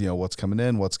is, what's coming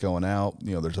in, what's going out.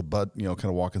 There's kind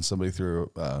of walking somebody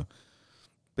through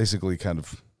basically kind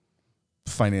of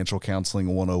financial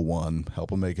counseling 101, help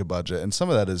them make a budget. And some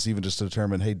of that is even just to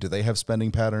determine, hey, do they have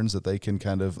spending patterns that they can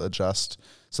kind of adjust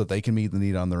so that they can meet the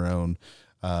need on their own?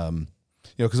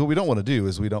 Because what we don't want to do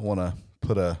is we don't want to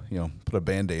put a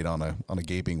Band-Aid on a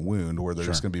gaping wound where they're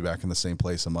just going to be back in the same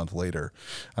place a month later.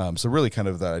 So really kind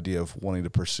of that idea of wanting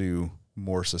to pursue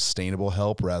more sustainable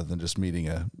help rather than just meeting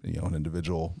an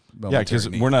individual. Yeah, because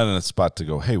we're not in a spot to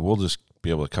go, hey, we'll just be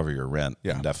able to cover your rent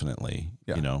indefinitely,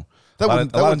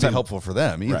 That wouldn't be helpful for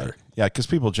them either. Right. Yeah, because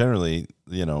people generally,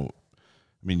 you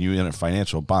in a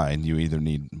financial bind, you either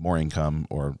need more income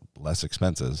or less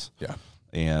expenses. Yeah.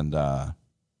 And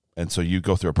And so you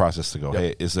go through a process to go,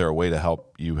 hey, is there a way to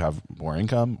help you have more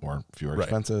income or fewer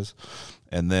expenses?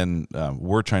 And then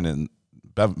we're trying to,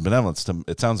 benevolence,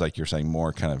 it sounds like you're saying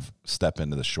more kind of step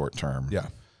into the short term,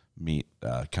 meet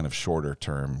kind of shorter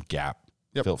term gap,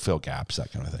 fill gaps,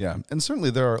 that kind of thing. Yeah. And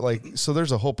certainly there are so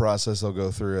there's a whole process they'll go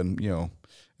through and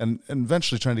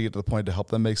eventually trying to get to the point to help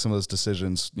them make some of those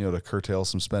decisions, to curtail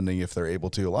some spending if they're able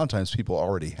to. A lot of times people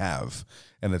already have,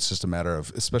 and it's just a matter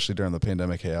of, especially during the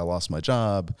pandemic, hey, I lost my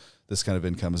job. This kind of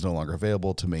income is no longer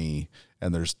available to me.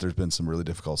 And there's been some really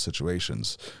difficult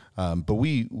situations. But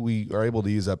we are able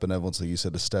to use that benevolence, like you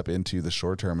said, to step into the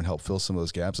short term and help fill some of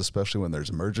those gaps, especially when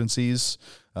there's emergencies,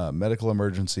 medical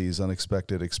emergencies,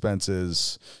 unexpected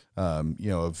expenses,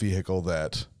 a vehicle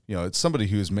that, it's somebody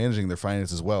who's managing their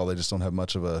finances well. They just don't have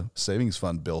much of a savings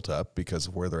fund built up because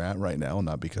of where they're at right now,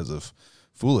 not because of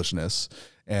foolishness.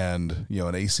 And,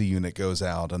 an AC unit goes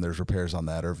out and there's repairs on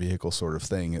that or vehicle sort of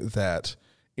thing that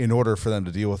in order for them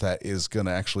to deal with that is going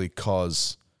to actually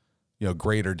cause,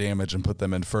 greater damage and put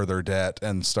them in further debt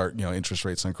and start, interest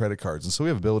rates on credit cards. And so we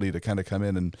have ability to kind of come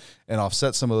in and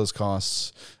offset some of those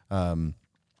costs.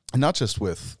 Not just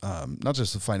with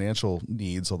the financial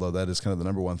needs, although that is kind of the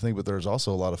number one thing, but there's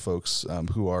also a lot of folks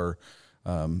who are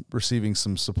receiving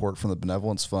some support from the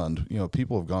benevolence fund.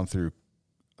 People have gone through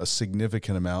a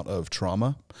significant amount of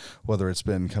trauma, whether it's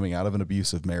been coming out of an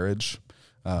abusive marriage,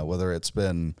 whether it's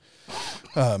been,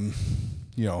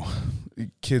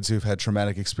 kids who've had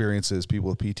traumatic experiences, people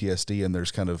with PTSD, and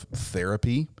there's kind of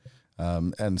therapy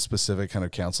and specific kind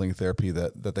of counseling therapy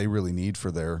that they really need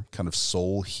for their kind of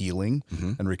soul healing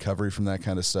and recovery from that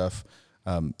kind of stuff.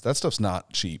 That stuff's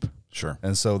not cheap. Sure.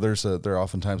 And so there are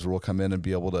often times where we'll come in and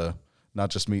be able to not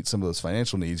just meet some of those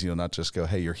financial needs, not just go,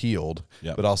 hey, you're healed,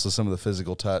 but also some of the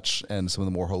physical touch and some of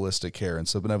the more holistic care. And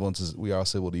so benevolence we are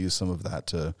also able to use some of that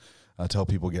to help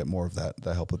people get more of that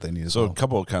help that they need as well. So a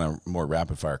couple of kind of more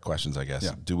rapid fire questions, I guess.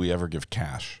 Yeah. Do we ever give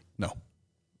cash? No.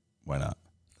 Why not?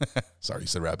 Sorry, you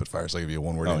said rapid fire, so I'll give you a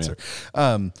one-word answer.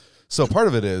 Yeah. So part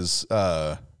of it is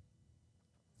the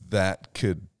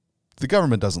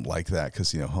government doesn't like that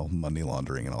because, money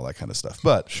laundering and all that kind of stuff.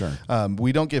 But sure,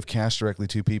 we don't give cash directly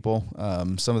to people.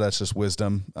 Some of that's just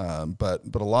wisdom, but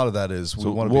a lot of that is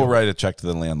we'll write a check to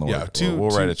the landlord. Yeah, we'll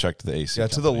write a check to the AC. Yeah,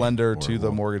 to the lender, to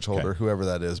the mortgage holder, whoever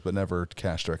that is, but never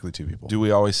cash directly to people. Do we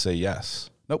always say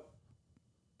yes? Nope.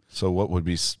 So what would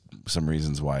be some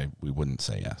reasons why we wouldn't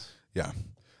say yes? Yeah.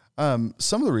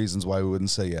 Some of the reasons why we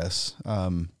wouldn't say yes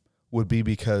would be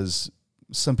because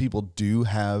some people do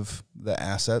have the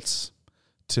assets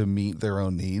to meet their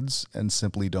own needs and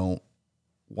simply don't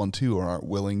want to or aren't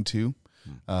willing to.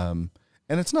 And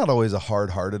it's not always a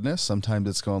hard-heartedness. Sometimes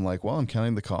it's going like, well, I'm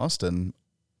counting the cost and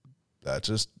that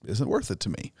just isn't worth it to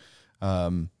me.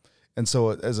 And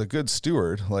so as a good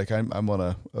steward, like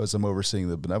as I'm overseeing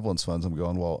the benevolence funds, I'm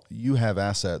going, well, you have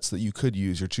assets that you could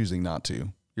use. You're choosing not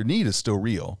to. Your need is still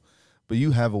real, but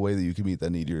you have a way that you can meet that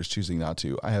need. You're just choosing not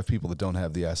to. I have people that don't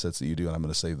have the assets that you do, and I'm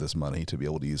going to save this money to be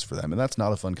able to use for them. And that's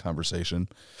not a fun conversation.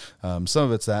 Some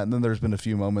of it's that. And then there's been a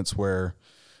few moments where,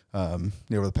 over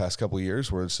the past couple of years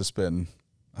where it's just been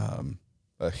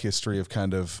a history of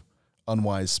kind of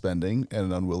unwise spending and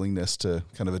an unwillingness to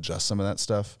kind of adjust some of that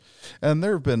stuff. And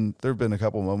there have been a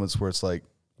couple of moments where it's like,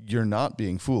 you're not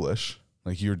being foolish.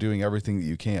 Like you're doing everything that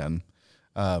you can.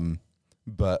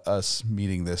 But us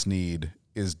meeting this need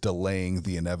is delaying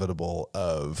the inevitable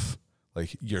of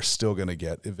like, you're still going to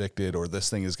get evicted or this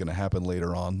thing is going to happen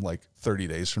later on, like 30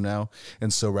 days from now.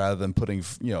 And so rather than putting,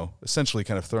 essentially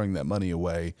kind of throwing that money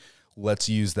away, let's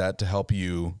use that to help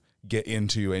you get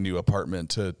into a new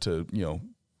apartment to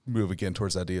move again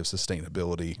towards the idea of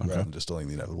sustainability rather than just delaying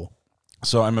the inevitable.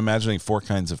 So I'm imagining 4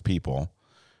 kinds of people,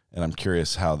 and I'm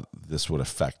curious how this would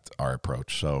affect our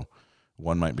approach. So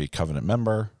one might be covenant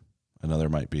member. Another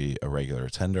might be a regular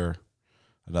attender.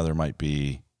 Another might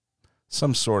be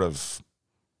some sort of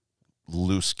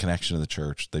loose connection to the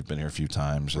church. They've been here a few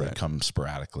times, or they come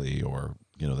sporadically, or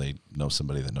they know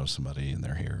somebody that knows somebody and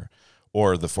they're here.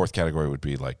 Or the 4th category would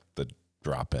be like the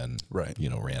drop-in, random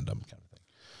kind of thing.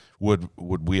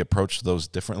 Would we approach those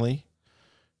differently?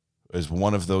 Is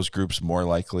one of those groups more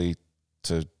likely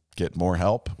to get more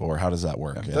help, or how does that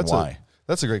work, and why?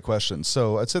 That's a great question.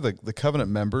 So I'd say the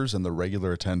covenant members and the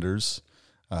regular attenders,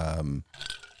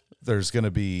 there's going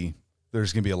to be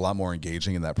a lot more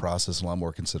engaging in that process and a lot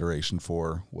more consideration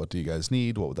for what do you guys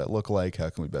need? What would that look like? How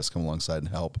can we best come alongside and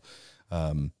help?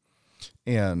 And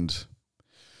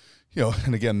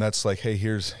again, that's like, hey,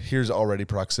 here's already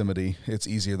proximity. It's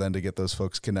easier then to get those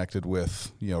folks connected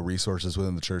with, resources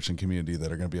within the church and community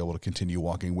that are going to be able to continue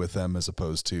walking with them as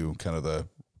opposed to kind of the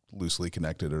loosely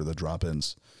connected or the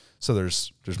drop-ins. So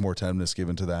there's more tenderness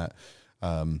given to that.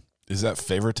 Is that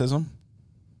favoritism?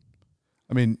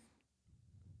 I mean,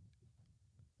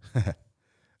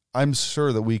 I'm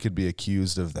sure that we could be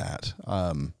accused of that.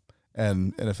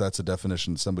 And if that's a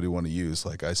definition somebody want to use,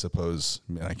 like, I suppose,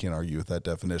 I mean, I can't argue with that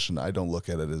definition. I don't look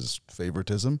at it as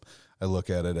favoritism. I look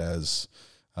at it as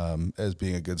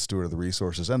being a good steward of the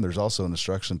resources. And there's also an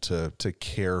instruction to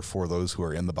care for those who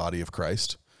are in the body of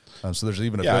Christ. So there's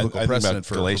even a biblical precedent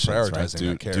for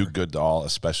prioritizing that care. Do good to all,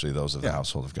 especially those of the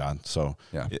household of God. So,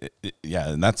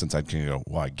 in that sense, I'd kind of go,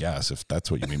 well, I guess if that's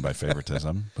what you mean by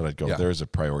favoritism, but I'd go, there's a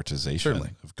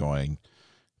prioritization of going,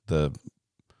 the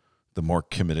more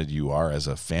committed you are as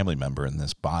a family member in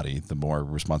this body, the more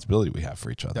responsibility we have for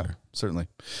each other. Yeah, certainly.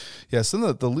 Yes, and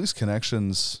the loose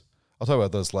connections, I'll talk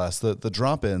about those last. The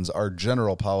drop-ins, our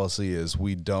general policy is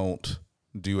we don't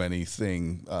do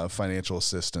anything financial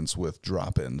assistance with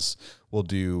drop-ins. We'll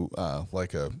do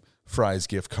like a Fry's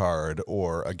gift card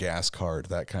or a gas card,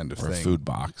 that kind of thing. Or a food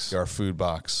box. Our food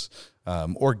box.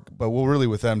 But we'll really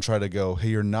with them try to go, hey,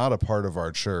 you're not a part of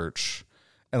our church.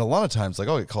 And a lot of times, like,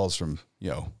 I'll get calls from,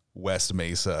 West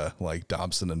Mesa, like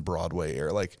Dobson and Broadway,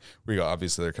 or like where you go,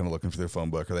 obviously they're kind of looking for their phone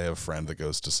book, or they have a friend that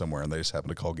goes to somewhere and they just happen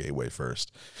to call Gateway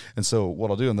first. And so what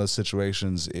I'll do in those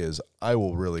situations is I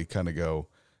will really kind of go,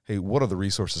 hey, what are the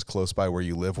resources close by where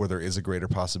you live, where there is a greater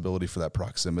possibility for that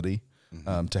proximity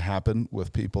to happen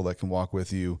with people that can walk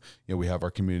with you. We have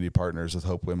our community partners with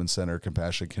Hope Women's Center,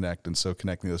 Compassion Connect, and so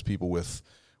connecting those people with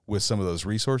some of those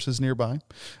resources nearby.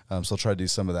 So I'll try to do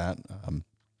some of that.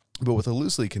 But with a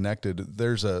loosely connected,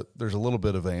 there's a little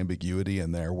bit of ambiguity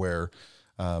in there where,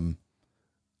 in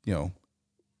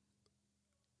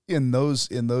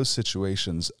those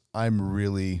situations, I'm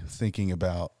really thinking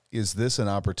about, is this an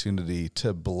opportunity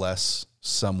to bless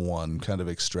someone kind of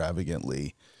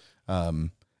extravagantly,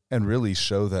 and really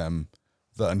show them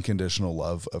the unconditional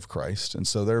love of Christ? And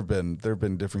so there have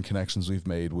been different connections we've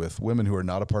made with women who are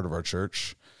not a part of our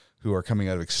church, who are coming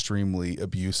out of extremely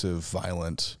abusive,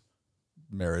 violent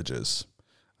marriages,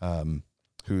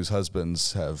 whose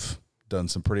husbands have done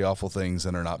some pretty awful things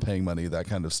and are not paying money, that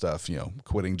kind of stuff,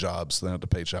 quitting jobs so they don't have to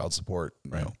pay child support,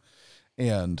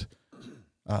 and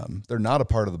they're not a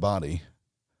part of the body,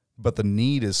 but the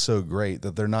need is so great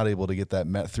that they're not able to get that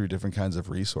met through different kinds of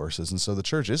resources. And so the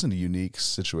church isn't a unique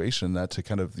situation that to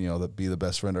kind of, that be the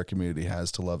best friend our community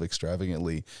has to love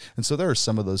extravagantly. And so there are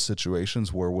some of those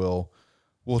situations where we'll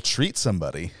treat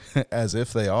somebody as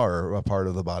if they are a part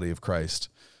of the body of Christ,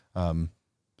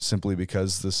 simply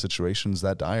because the situation's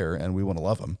that dire and we want to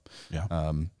love them. Yeah.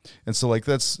 And so like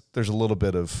there's a little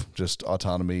bit of just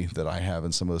autonomy that I have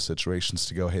in some of those situations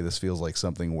to go, hey, this feels like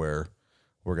something where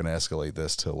we're going to escalate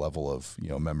this to a level of,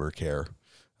 member care.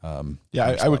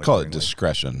 I would call it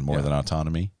discretion more than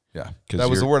autonomy. Yeah. That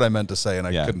was the word I meant to say, and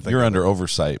I couldn't think you're of under it.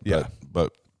 Oversight,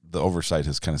 but the oversight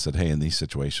has kind of said, hey, in these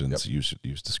situations, you should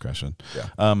use discretion.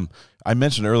 Yeah. I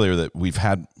mentioned earlier that we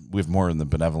have more in the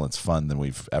benevolence fund than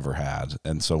we've ever had.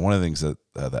 And so one of the things that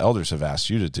the elders have asked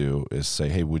you to do is say,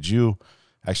 hey, would you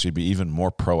actually be even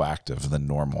more proactive than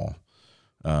normal?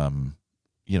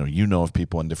 Of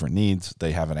people in different needs,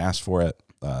 they haven't asked for it.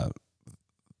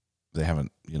 They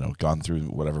haven't, gone through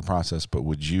whatever process, but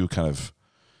would you kind of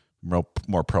more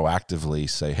proactively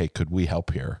say, hey, could we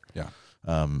help here? Yeah.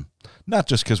 Not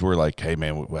just because we're like, hey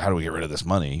man, how do we get rid of this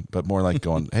money? But more like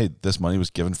going, hey, this money was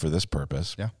given for this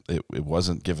purpose. Yeah. It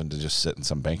wasn't given to just sit in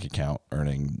some bank account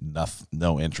earning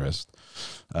no interest.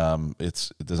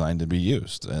 It's designed to be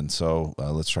used. And so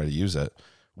let's try to use it.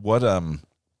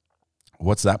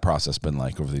 What's that process been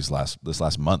like over this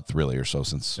last month really or so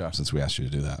since we asked you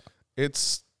to do that?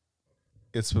 It's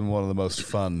been one of the most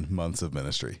fun months of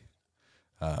ministry.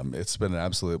 It's been an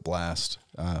absolute blast.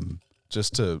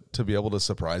 Just to be able to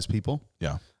surprise people.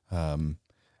 Yeah.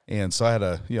 And so I had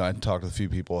I talked with a few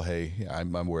people, hey,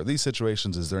 I'm aware of these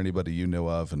situations. Is there anybody you know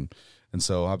of? And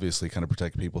so obviously kind of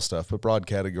protect people stuff, but broad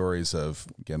categories of,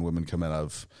 again, women come out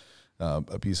of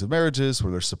abusive marriages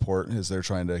where their support is they're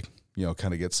trying to,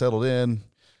 kind of get settled in,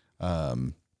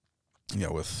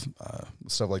 with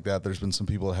stuff like that. There's been some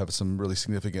people that have some really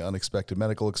significant unexpected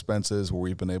medical expenses where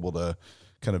we've been able to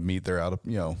kind of meet their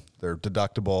their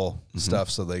deductible stuff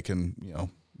so they can,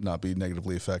 not be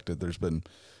negatively affected. There's been,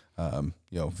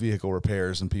 vehicle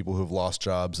repairs and people who have lost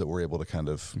jobs that we're able to kind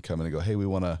of come in and go, hey, we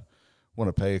want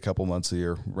to pay a couple months of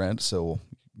your rent. So,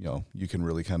 you can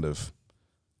really kind of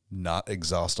not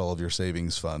exhaust all of your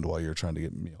savings fund while you're trying to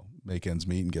get, make ends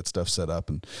meet and get stuff set up.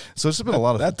 And so it's just been a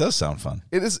lot of, that does sound fun.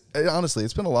 It is, honestly,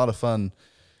 it's been a lot of fun.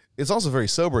 It's also very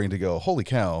sobering to go, holy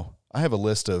cow, I have a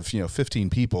list of, 15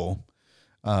 people.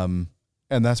 And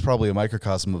And that's probably a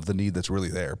microcosm of the need that's really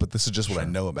there. But this is just what I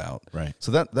know about. Right.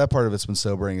 So that part of it's been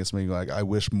sobering. It's me like, I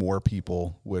wish more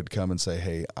people would come and say,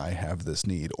 hey, I have this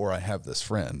need, or I have this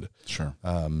friend. Sure.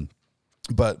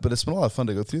 But it's been a lot of fun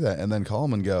to go through that and then call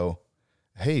them and go,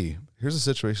 hey, here's the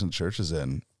situation the church is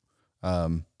in. I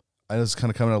know it's kind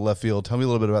of coming out of left field. Tell me a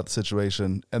little bit about the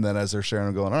situation. And then as they're sharing,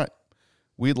 I'm going, all right,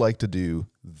 we'd like to do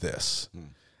this.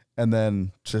 And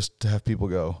then just to have people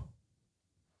go,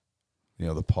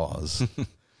 the pause, and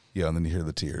then you hear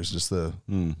the tears, just the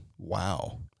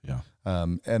wow. Yeah.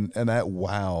 And that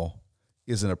wow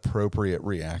is an appropriate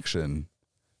reaction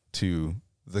to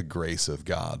the grace of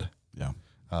God. Yeah.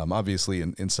 Obviously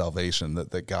in salvation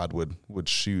that God would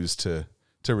choose to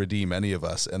redeem any of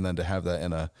us, and then to have that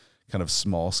in a kind of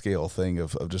small scale thing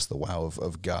of just the wow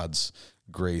of God's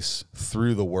grace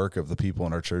through the work of the people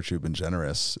in our church who've been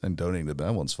generous and donating to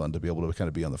benevolence fund, to be able to kind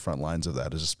of be on the front lines of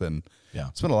that has just been,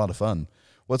 it's been a lot of fun.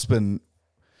 What's been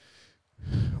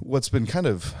kind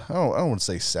of, I don't want to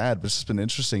say sad, but it's just been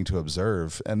interesting to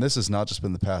observe. And this has not just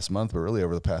been the past month, but really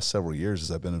over the past several years as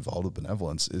I've been involved with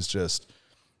benevolence, is just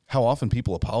how often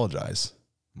people apologize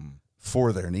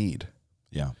for their need.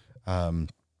 Yeah. And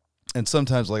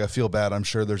sometimes, like, I feel bad. I'm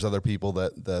sure there's other people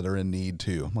that are in need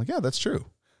too. I'm like, yeah, that's true.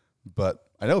 But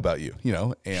I know about you,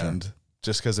 and sure.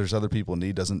 Just because there's other people in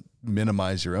need doesn't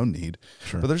minimize your own need.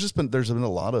 Sure. But there's been a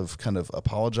lot of kind of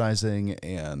apologizing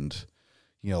and,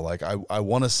 like, I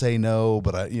want to say no,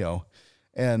 but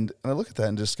and I look at that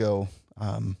and just go,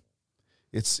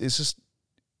 it's just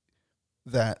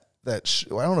that I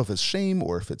don't know if it's shame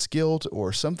or if it's guilt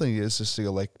or something. Is just to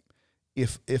go, like,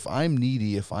 if I'm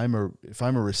needy, if I'm a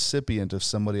recipient of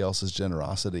somebody else's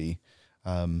generosity,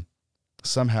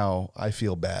 somehow I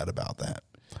feel bad about that.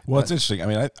 Well, it's interesting. I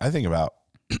mean, I think about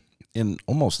in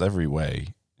almost every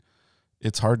way,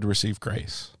 it's hard to receive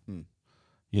grace.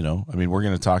 I mean, we're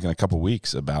going to talk in a couple of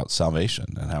weeks about salvation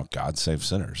and how God saves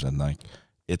sinners. And, like,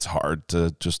 it's hard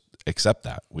to just accept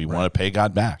that. We want to pay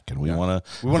God back, and we want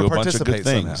to do a bunch of good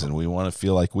things, somehow. And we want to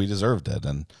feel like we deserved it.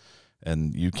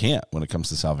 And you can't when it comes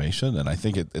to salvation. And I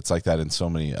think it's like that in so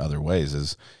many other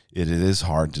ways. It is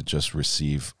hard to just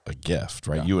receive a gift,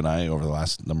 right? Yeah. You and I, over the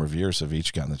last number of years, have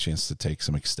each gotten the chance to take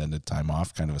some extended time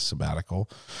off, kind of a sabbatical.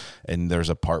 And there's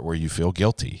a part where you feel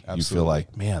guilty. Absolutely. You feel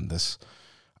like, man,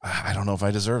 I don't know if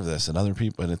I deserve this. And other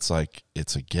people, and it's like,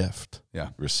 it's a gift. Yeah.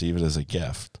 Receive it as a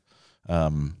gift.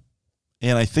 And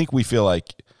I think we feel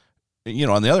like,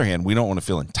 on the other hand, we don't want to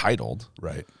feel entitled.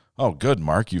 Right. Oh, good,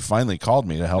 Mark. You finally called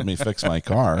me to help me fix my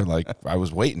car. Like, I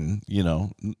was waiting,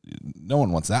 no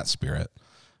one wants that spirit.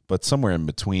 But somewhere in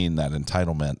between that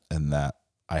entitlement and that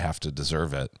I have to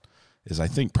deserve it is, I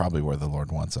think, probably where the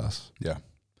Lord wants us. Yeah.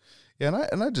 Yeah.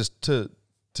 And I just, to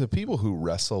people who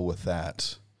wrestle with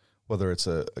that, whether it's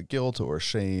a guilt or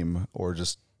shame or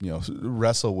just,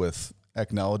 wrestle with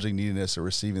acknowledging neediness or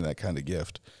receiving that kind of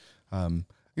gift.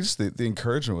 Just the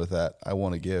encouragement with that I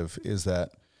want to give is that,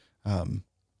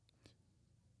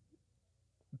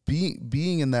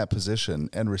 being in that position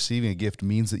and receiving a gift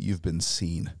means that you've been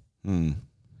seen.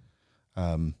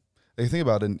 I think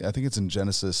about it, I think it's in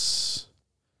Genesis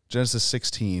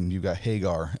 16, you've got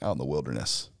Hagar out in the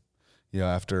wilderness.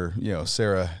 After,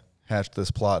 Sarah hatched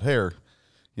this plot, here,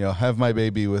 have my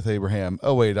baby with Abraham.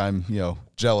 Oh, wait, I'm,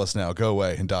 jealous now. Go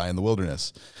away and die in the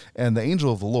wilderness. And the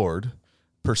angel of the Lord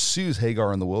pursues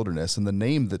Hagar in the wilderness, and the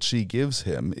name that she gives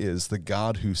him is the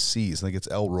God who sees. I think it's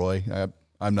El Roy.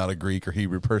 I'm not a Greek or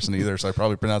Hebrew person either, so I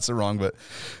probably pronounced it wrong. But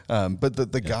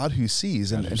the God who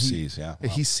sees, and he sees,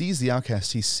 he sees the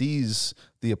outcast, he sees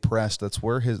the oppressed. That's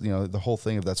where his, the whole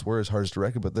thing of that's where his heart is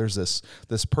directed. But there's this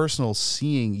personal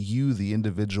seeing you, the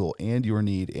individual, and your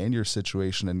need and your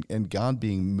situation, and God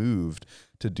being moved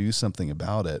to do something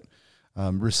about it.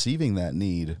 Receiving that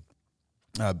need,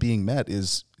 being met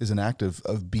is an act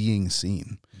of being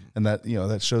seen, and that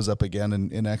that shows up again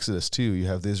in Exodus 2. You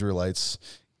have the Israelites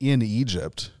in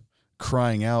Egypt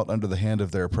crying out under the hand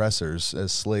of their oppressors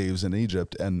as slaves in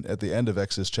Egypt. And at the end of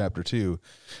Exodus chapter 2,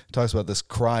 it talks about this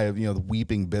cry of, the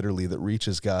weeping bitterly that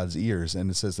reaches God's ears.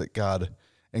 And it says that God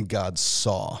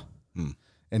saw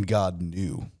and God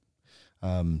knew.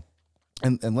 And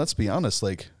let's be honest,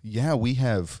 like, yeah, we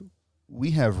have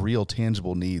real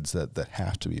tangible needs that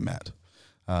have to be met.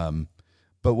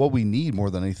 But what we need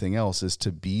more than anything else is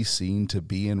to be seen, to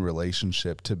be in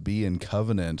relationship, to be in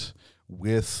covenant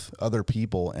with other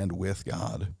people and with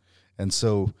God. And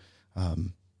so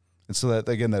that,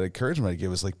 again, that encouragement I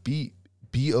give is like, be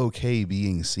okay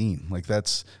being seen. Like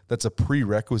that's a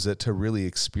prerequisite to really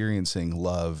experiencing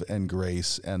love and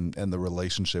grace and the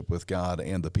relationship with God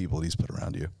and the people he's put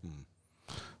around you.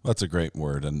 Well, that's a great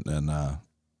word. And I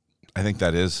think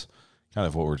that is kind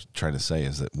of what we're trying to say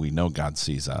is that we know God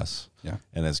sees us. Yeah.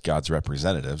 And as God's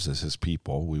representatives, as his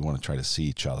people, we want to try to see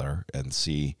each other and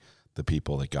see the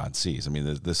people that God sees. I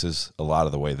mean, this is a lot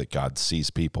of the way that God sees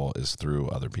people is through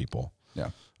other people.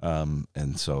 Yeah.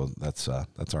 And so that's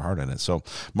our heart in it. So,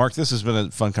 Mark, this has been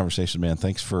a fun conversation, man.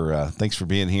 Thanks for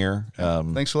being here.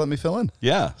 Thanks for letting me fill in.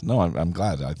 Yeah, no, I'm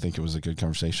glad. I think it was a good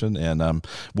conversation, and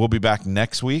we'll be back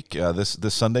next week. This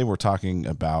Sunday, we're talking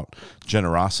about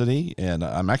generosity, and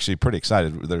I'm actually pretty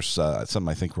excited. There's something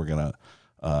I think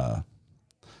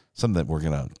something that we're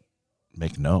gonna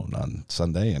make known on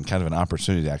Sunday, and kind of an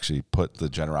opportunity to actually put the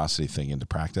generosity thing into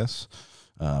practice.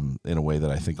 In a way that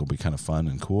I think will be kind of fun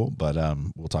and cool. But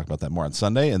we'll talk about that more on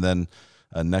Sunday. And then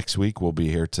next week, we'll be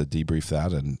here to debrief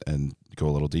that and go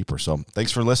a little deeper. So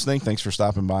thanks for listening. Thanks for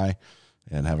stopping by,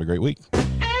 and have a great week.